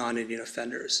prosecute non-Indian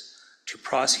offenders, to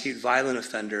prosecute violent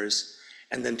offenders,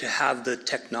 and then to have the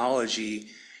technology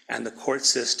and the court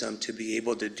system to be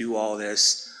able to do all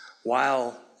this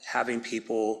while having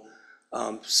people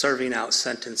serving out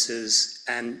sentences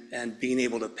and being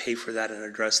able to pay for that and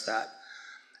address that.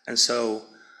 And so,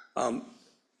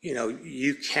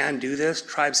 you can do this,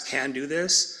 tribes can do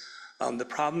this. The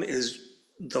problem is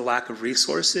the lack of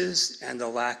resources and the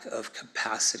lack of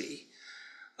capacity.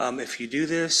 If you do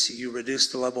this, you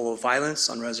reduce the level of violence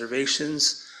on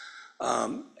reservations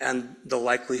and the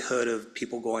likelihood of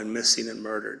people going missing and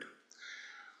murdered.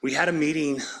 We had a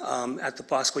meeting at the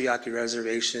Pascua Yaqui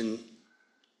Reservation,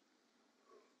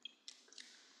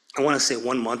 I want to say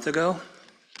 1 month ago,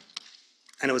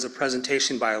 and it was a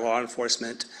presentation by law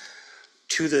enforcement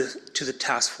to the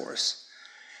task force.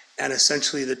 And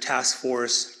essentially the task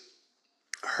force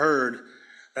heard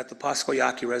that the Pascua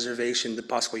Yaqui Reservation, the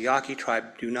Pascua Yaqui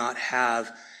tribe, do not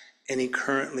have any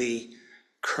currently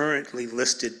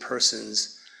listed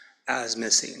persons as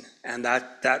missing. And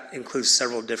that includes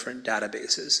several different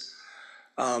databases.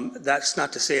 That's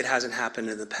not to say it hasn't happened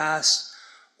in the past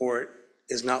or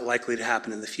is not likely to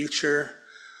happen in the future,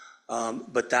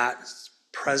 but that's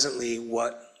presently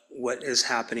what is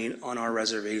happening on our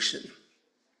reservation.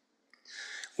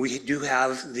 We do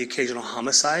have the occasional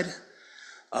homicide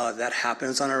that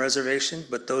happens on our reservation,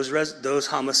 but those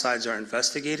homicides are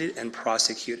investigated and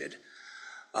prosecuted.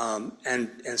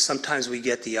 And sometimes we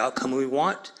get the outcome we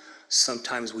want,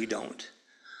 sometimes we don't.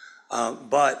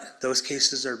 But those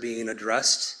cases are being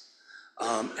addressed,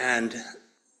 and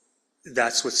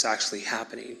that's what's actually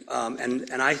happening.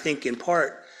 And I think in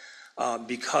part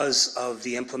because of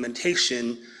the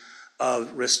implementation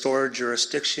of restored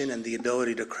jurisdiction and the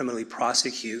ability to criminally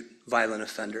prosecute violent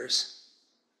offenders.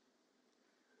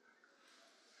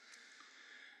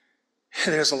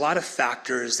 There's a lot of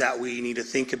factors that we need to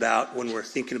think about when we're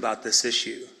thinking about this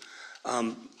issue.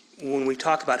 When we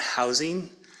talk about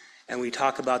housing and we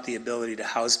talk about the ability to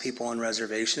house people on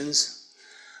reservations,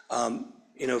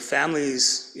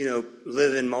 families,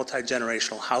 live in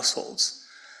multi-generational households.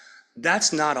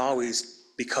 That's not always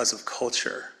because of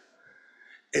culture.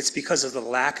 It's because of the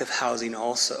lack of housing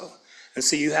also. And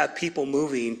so you have people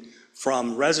moving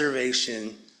from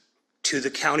reservation to the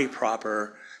county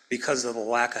proper because of the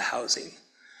lack of housing.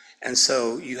 And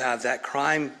so you have that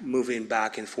crime moving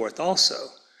back and forth also.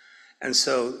 And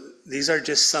so these are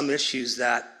just some issues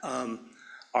that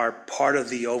are part of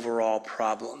the overall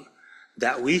problem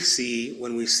that we see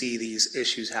when we see these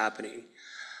issues happening.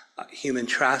 Human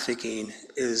trafficking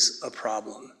is a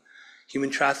problem.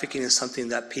 Human trafficking is something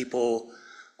that people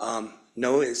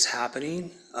know it's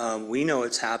happening. We know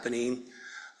it's happening,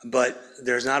 but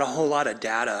there's not a whole lot of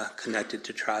data connected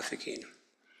to trafficking.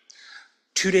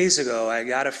 2 days ago, I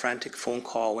got a frantic phone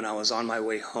call when I was on my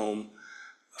way home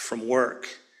from work,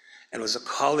 and it was a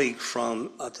colleague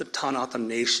from the Tohono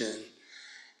Nation.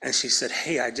 And she said,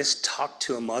 hey, I just talked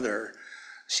to a mother.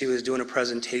 She was doing a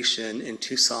presentation in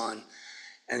Tucson,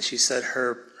 and she said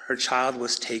her child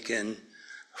was taken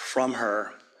from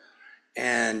her.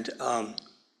 And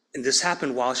this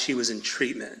happened while she was in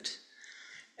treatment.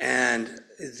 And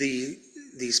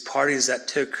these parties that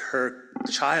took her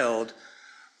child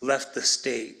left the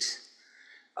state.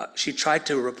 She tried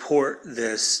to report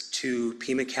this to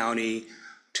Pima County,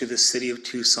 to the city of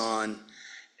Tucson,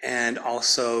 and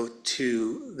also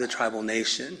to the tribal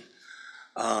nation,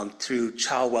 through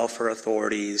child welfare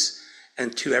authorities,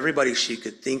 and to everybody she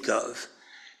could think of,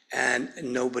 and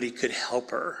nobody could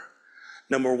help her.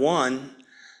 Number one,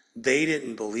 they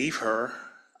didn't believe her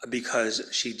because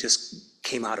she just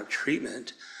came out of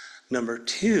treatment. Number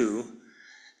two,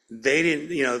 they didn't,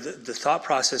 the thought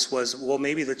process was, well,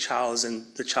 maybe the child's in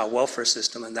the child welfare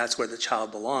system and that's where the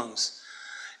child belongs.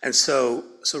 And so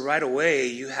right away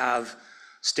you have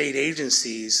state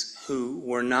agencies who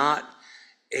were not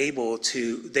able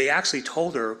to, they actually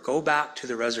told her, go back to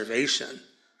the reservation,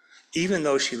 even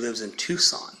though she lives in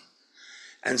Tucson.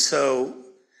 And so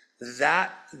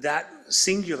that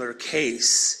singular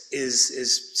case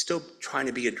is still trying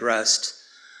to be addressed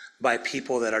by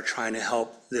people that are trying to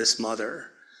help this mother.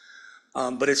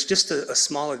 But it's just a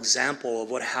small example of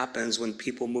what happens when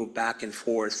people move back and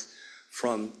forth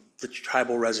from the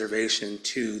tribal reservation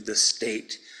to the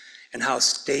state, and how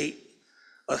state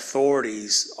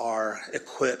authorities are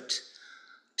equipped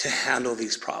to handle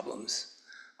these problems.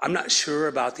 I'm not sure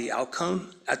about the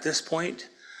outcome at this point.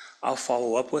 I'll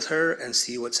follow up with her and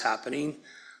see what's happening,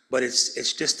 but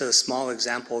it's just a small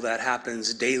example that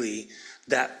happens daily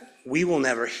that we will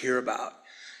never hear about.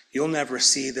 You'll never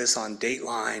see this on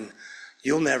Dateline.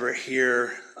 You'll never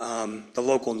hear the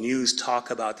local news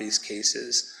talk about these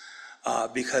cases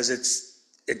because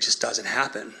it just doesn't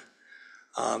happen.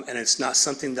 And it's not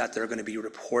something that they're going to be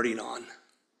reporting on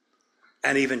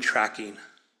and even tracking.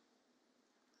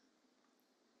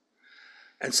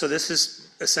 And so this is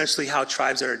essentially how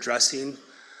tribes are addressing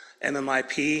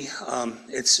MMIP.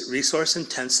 It's resource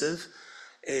intensive.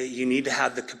 You need to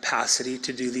have the capacity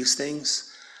to do these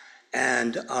things.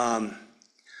 And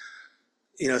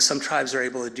some tribes are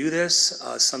able to do this.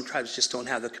 Some tribes just don't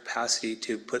have the capacity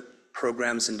to put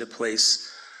programs into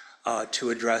place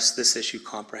to address this issue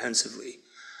comprehensively.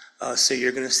 So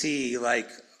you're going to see,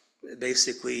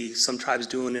 basically some tribes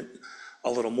doing it a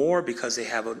little more because they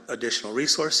have additional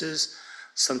resources.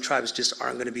 Some tribes just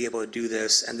aren't going to be able to do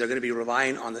this, and they're going to be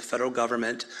relying on the federal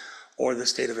government or the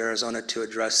state of Arizona to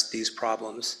address these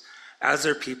problems as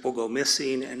their people go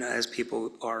missing and as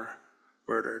people are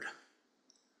murdered.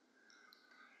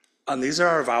 These are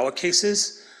our VAWA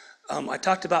cases. I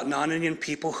talked about non-Indian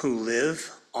people who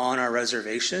live on our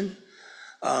reservation.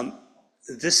 So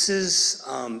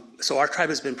our tribe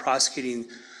has been prosecuting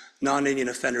non-Indian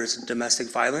offenders of domestic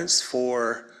violence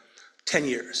for 10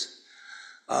 years.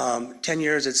 10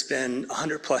 years, it's been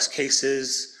 100 plus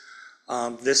cases.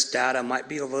 This data might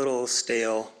be a little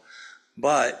stale,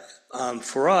 but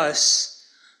for us,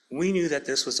 we knew that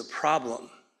this was a problem,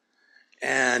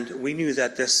 and we knew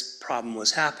that this problem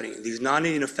was happening. These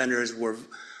non-Indian offenders were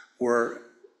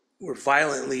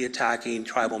violently attacking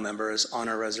tribal members on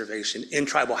our reservation in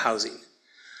tribal housing.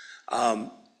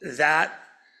 That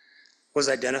was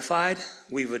identified.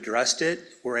 We've addressed it.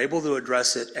 We're able to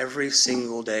address it every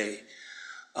single day.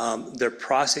 They're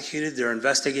prosecuted, they're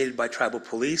investigated by tribal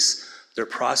police, they're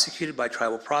prosecuted by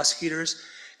tribal prosecutors,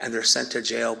 and they're sent to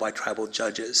jail by tribal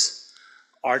judges.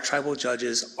 Our tribal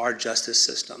judges, our justice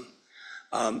system.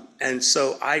 And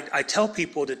so I tell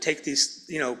people to take these,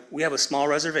 we have a small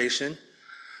reservation,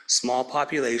 small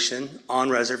population on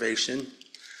reservation.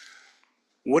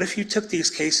 What if you took these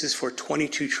cases for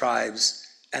 22 tribes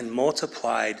and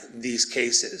multiplied these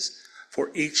cases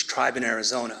for each tribe in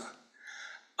Arizona?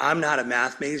 I'm not a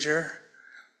math major,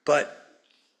 but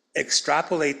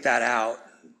extrapolate that out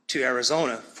to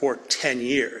Arizona for 10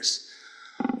 years.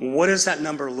 What does that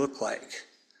number look like?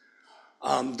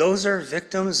 Those are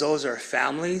victims, those are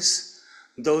families,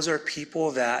 those are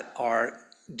people that are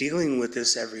dealing with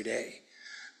this every day.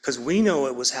 Because we know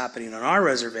it was happening on our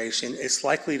reservation, it's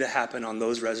likely to happen on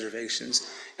those reservations.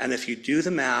 And if you do the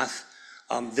math,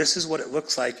 this is what it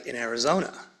looks like in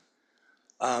Arizona.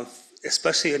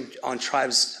 Especially on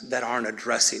tribes that aren't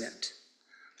addressing it.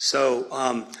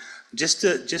 So just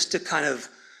to kind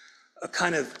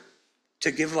of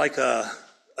to give like a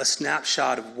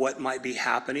snapshot of what might be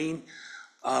happening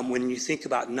when you think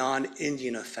about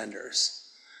non-Indian offenders.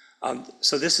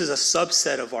 So this is a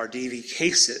subset of our DV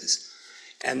cases,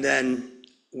 and then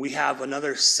we have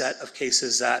another set of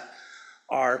cases that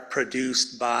are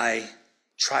produced by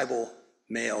tribal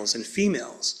males and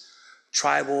females,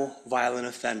 tribal violent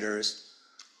offenders,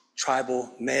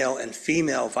 tribal male and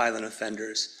female violent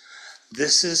offenders.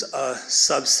 This is a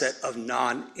subset of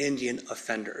non-Indian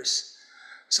offenders.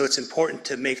 So it's important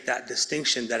to make that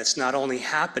distinction that it's not only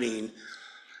happening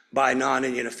by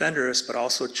non-Indian offenders, but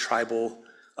also tribal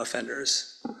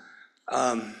offenders.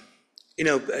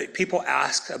 People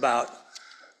ask about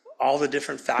all the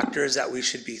different factors that we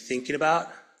should be thinking about.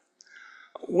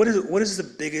 What is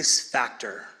the biggest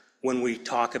factor when we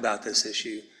talk about this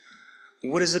issue?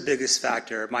 What is the biggest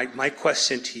factor? My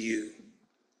question to you.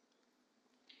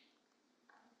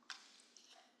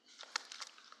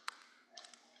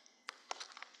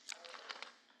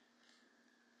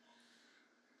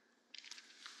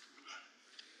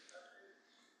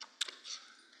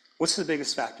 What's the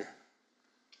biggest factor?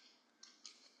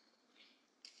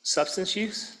 Substance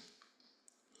use?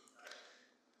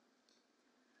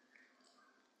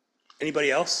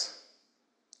 Anybody else?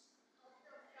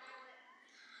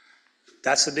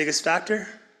 That's the biggest factor?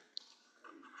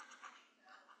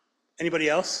 Anybody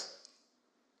else?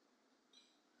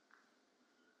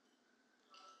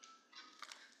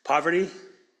 Poverty?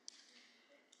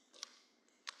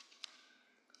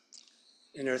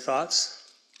 In your thoughts?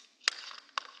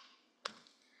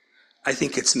 I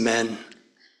think it's men.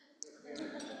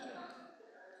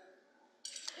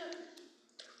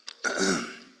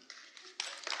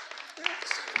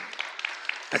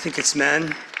 I think it's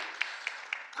men.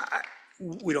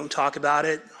 We don't talk about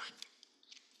it.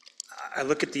 I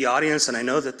look at the audience and I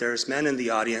know that there's men in the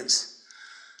audience,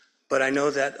 but I know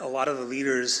that a lot of the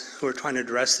leaders who are trying to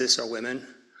address this are women.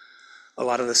 A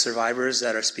lot of the survivors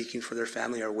that are speaking for their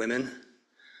family are women.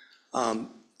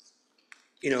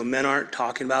 Men aren't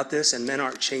talking about this and men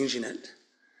aren't changing it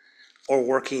or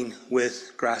working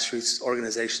with grassroots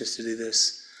organizations to do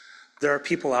this. There are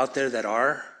people out there that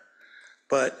are,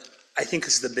 but I think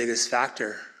it's the biggest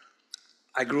factor.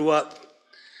 I grew up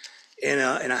in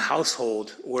a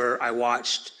household where I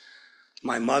watched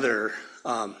my mother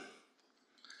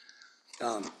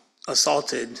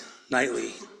assaulted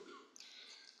nightly,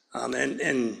 and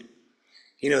the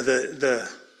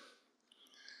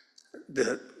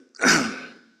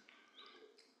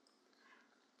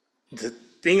the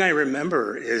thing I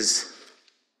remember is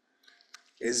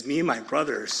me and my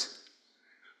brothers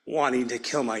wanting to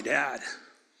kill my dad.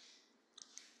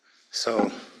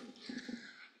 So,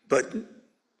 but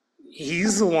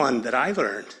he's the one that I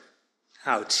learned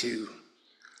how to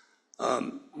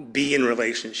be in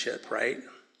relationship, right?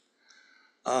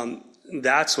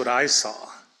 That's what I saw.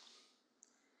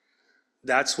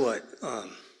 That's what,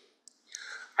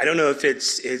 I don't know if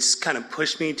it's kind of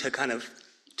pushed me to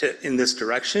in this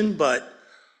direction, but,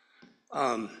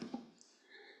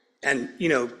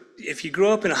 if you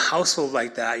grow up in a household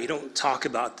like that, you don't talk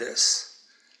about this.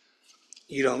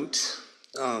 You don't,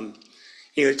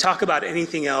 talk about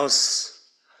anything else.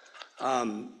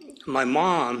 My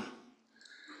mom,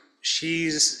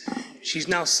 she's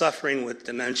now suffering with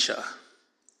dementia,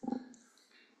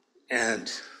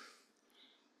 and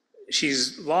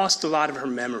she's lost a lot of her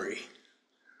memory,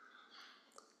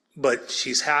 but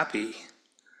she's happy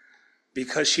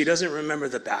because she doesn't remember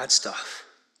the bad stuff.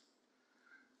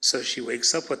 So she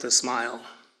wakes up with a smile.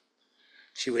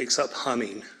 She wakes up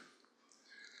humming.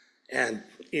 And,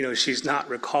 she's not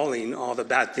recalling all the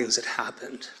bad things that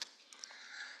happened.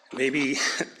 Maybe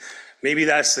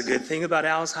that's the good thing about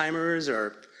Alzheimer's,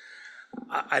 or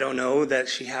I don't know, that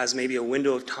she has maybe a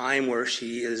window of time where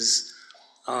she is,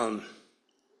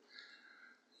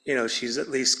 she's at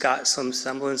least got some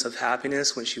semblance of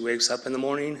happiness when she wakes up in the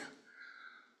morning.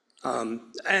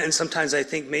 And sometimes I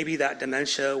think maybe that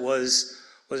dementia was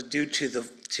due to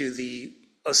the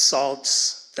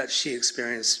assaults that she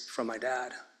experienced from my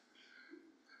dad,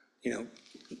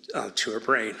 to her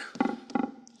brain.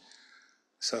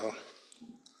 So,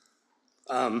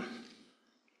 I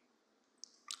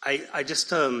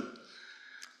just,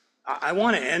 I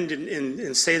want to end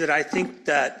and say that I think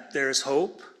that there's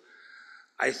hope.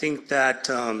 I think that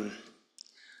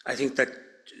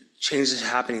change is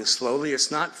happening slowly.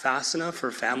 It's not fast enough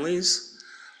for families.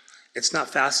 It's not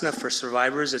fast enough for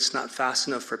survivors. It's not fast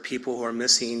enough for people who are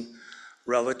missing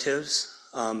relatives.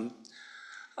 I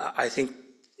think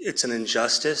it's an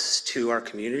injustice to our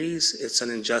communities. It's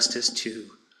an injustice to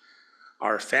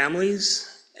our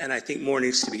families, and I think more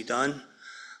needs to be done.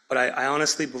 But I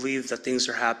honestly believe that things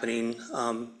are happening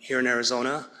here in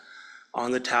Arizona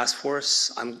on the task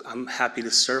force. I'm happy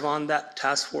to serve on that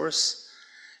task force,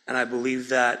 and I believe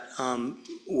that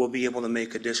we'll be able to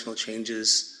make additional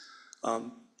changes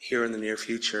here in the near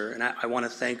future. And I want to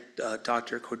thank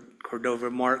Dr.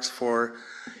 Cordova Marks for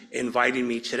inviting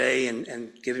me today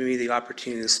and giving me the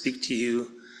opportunity to speak to you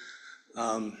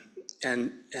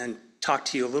and talk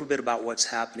to you a little bit about what's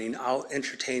happening. I'll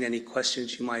entertain any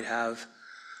questions you might have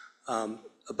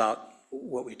about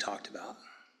what we talked about.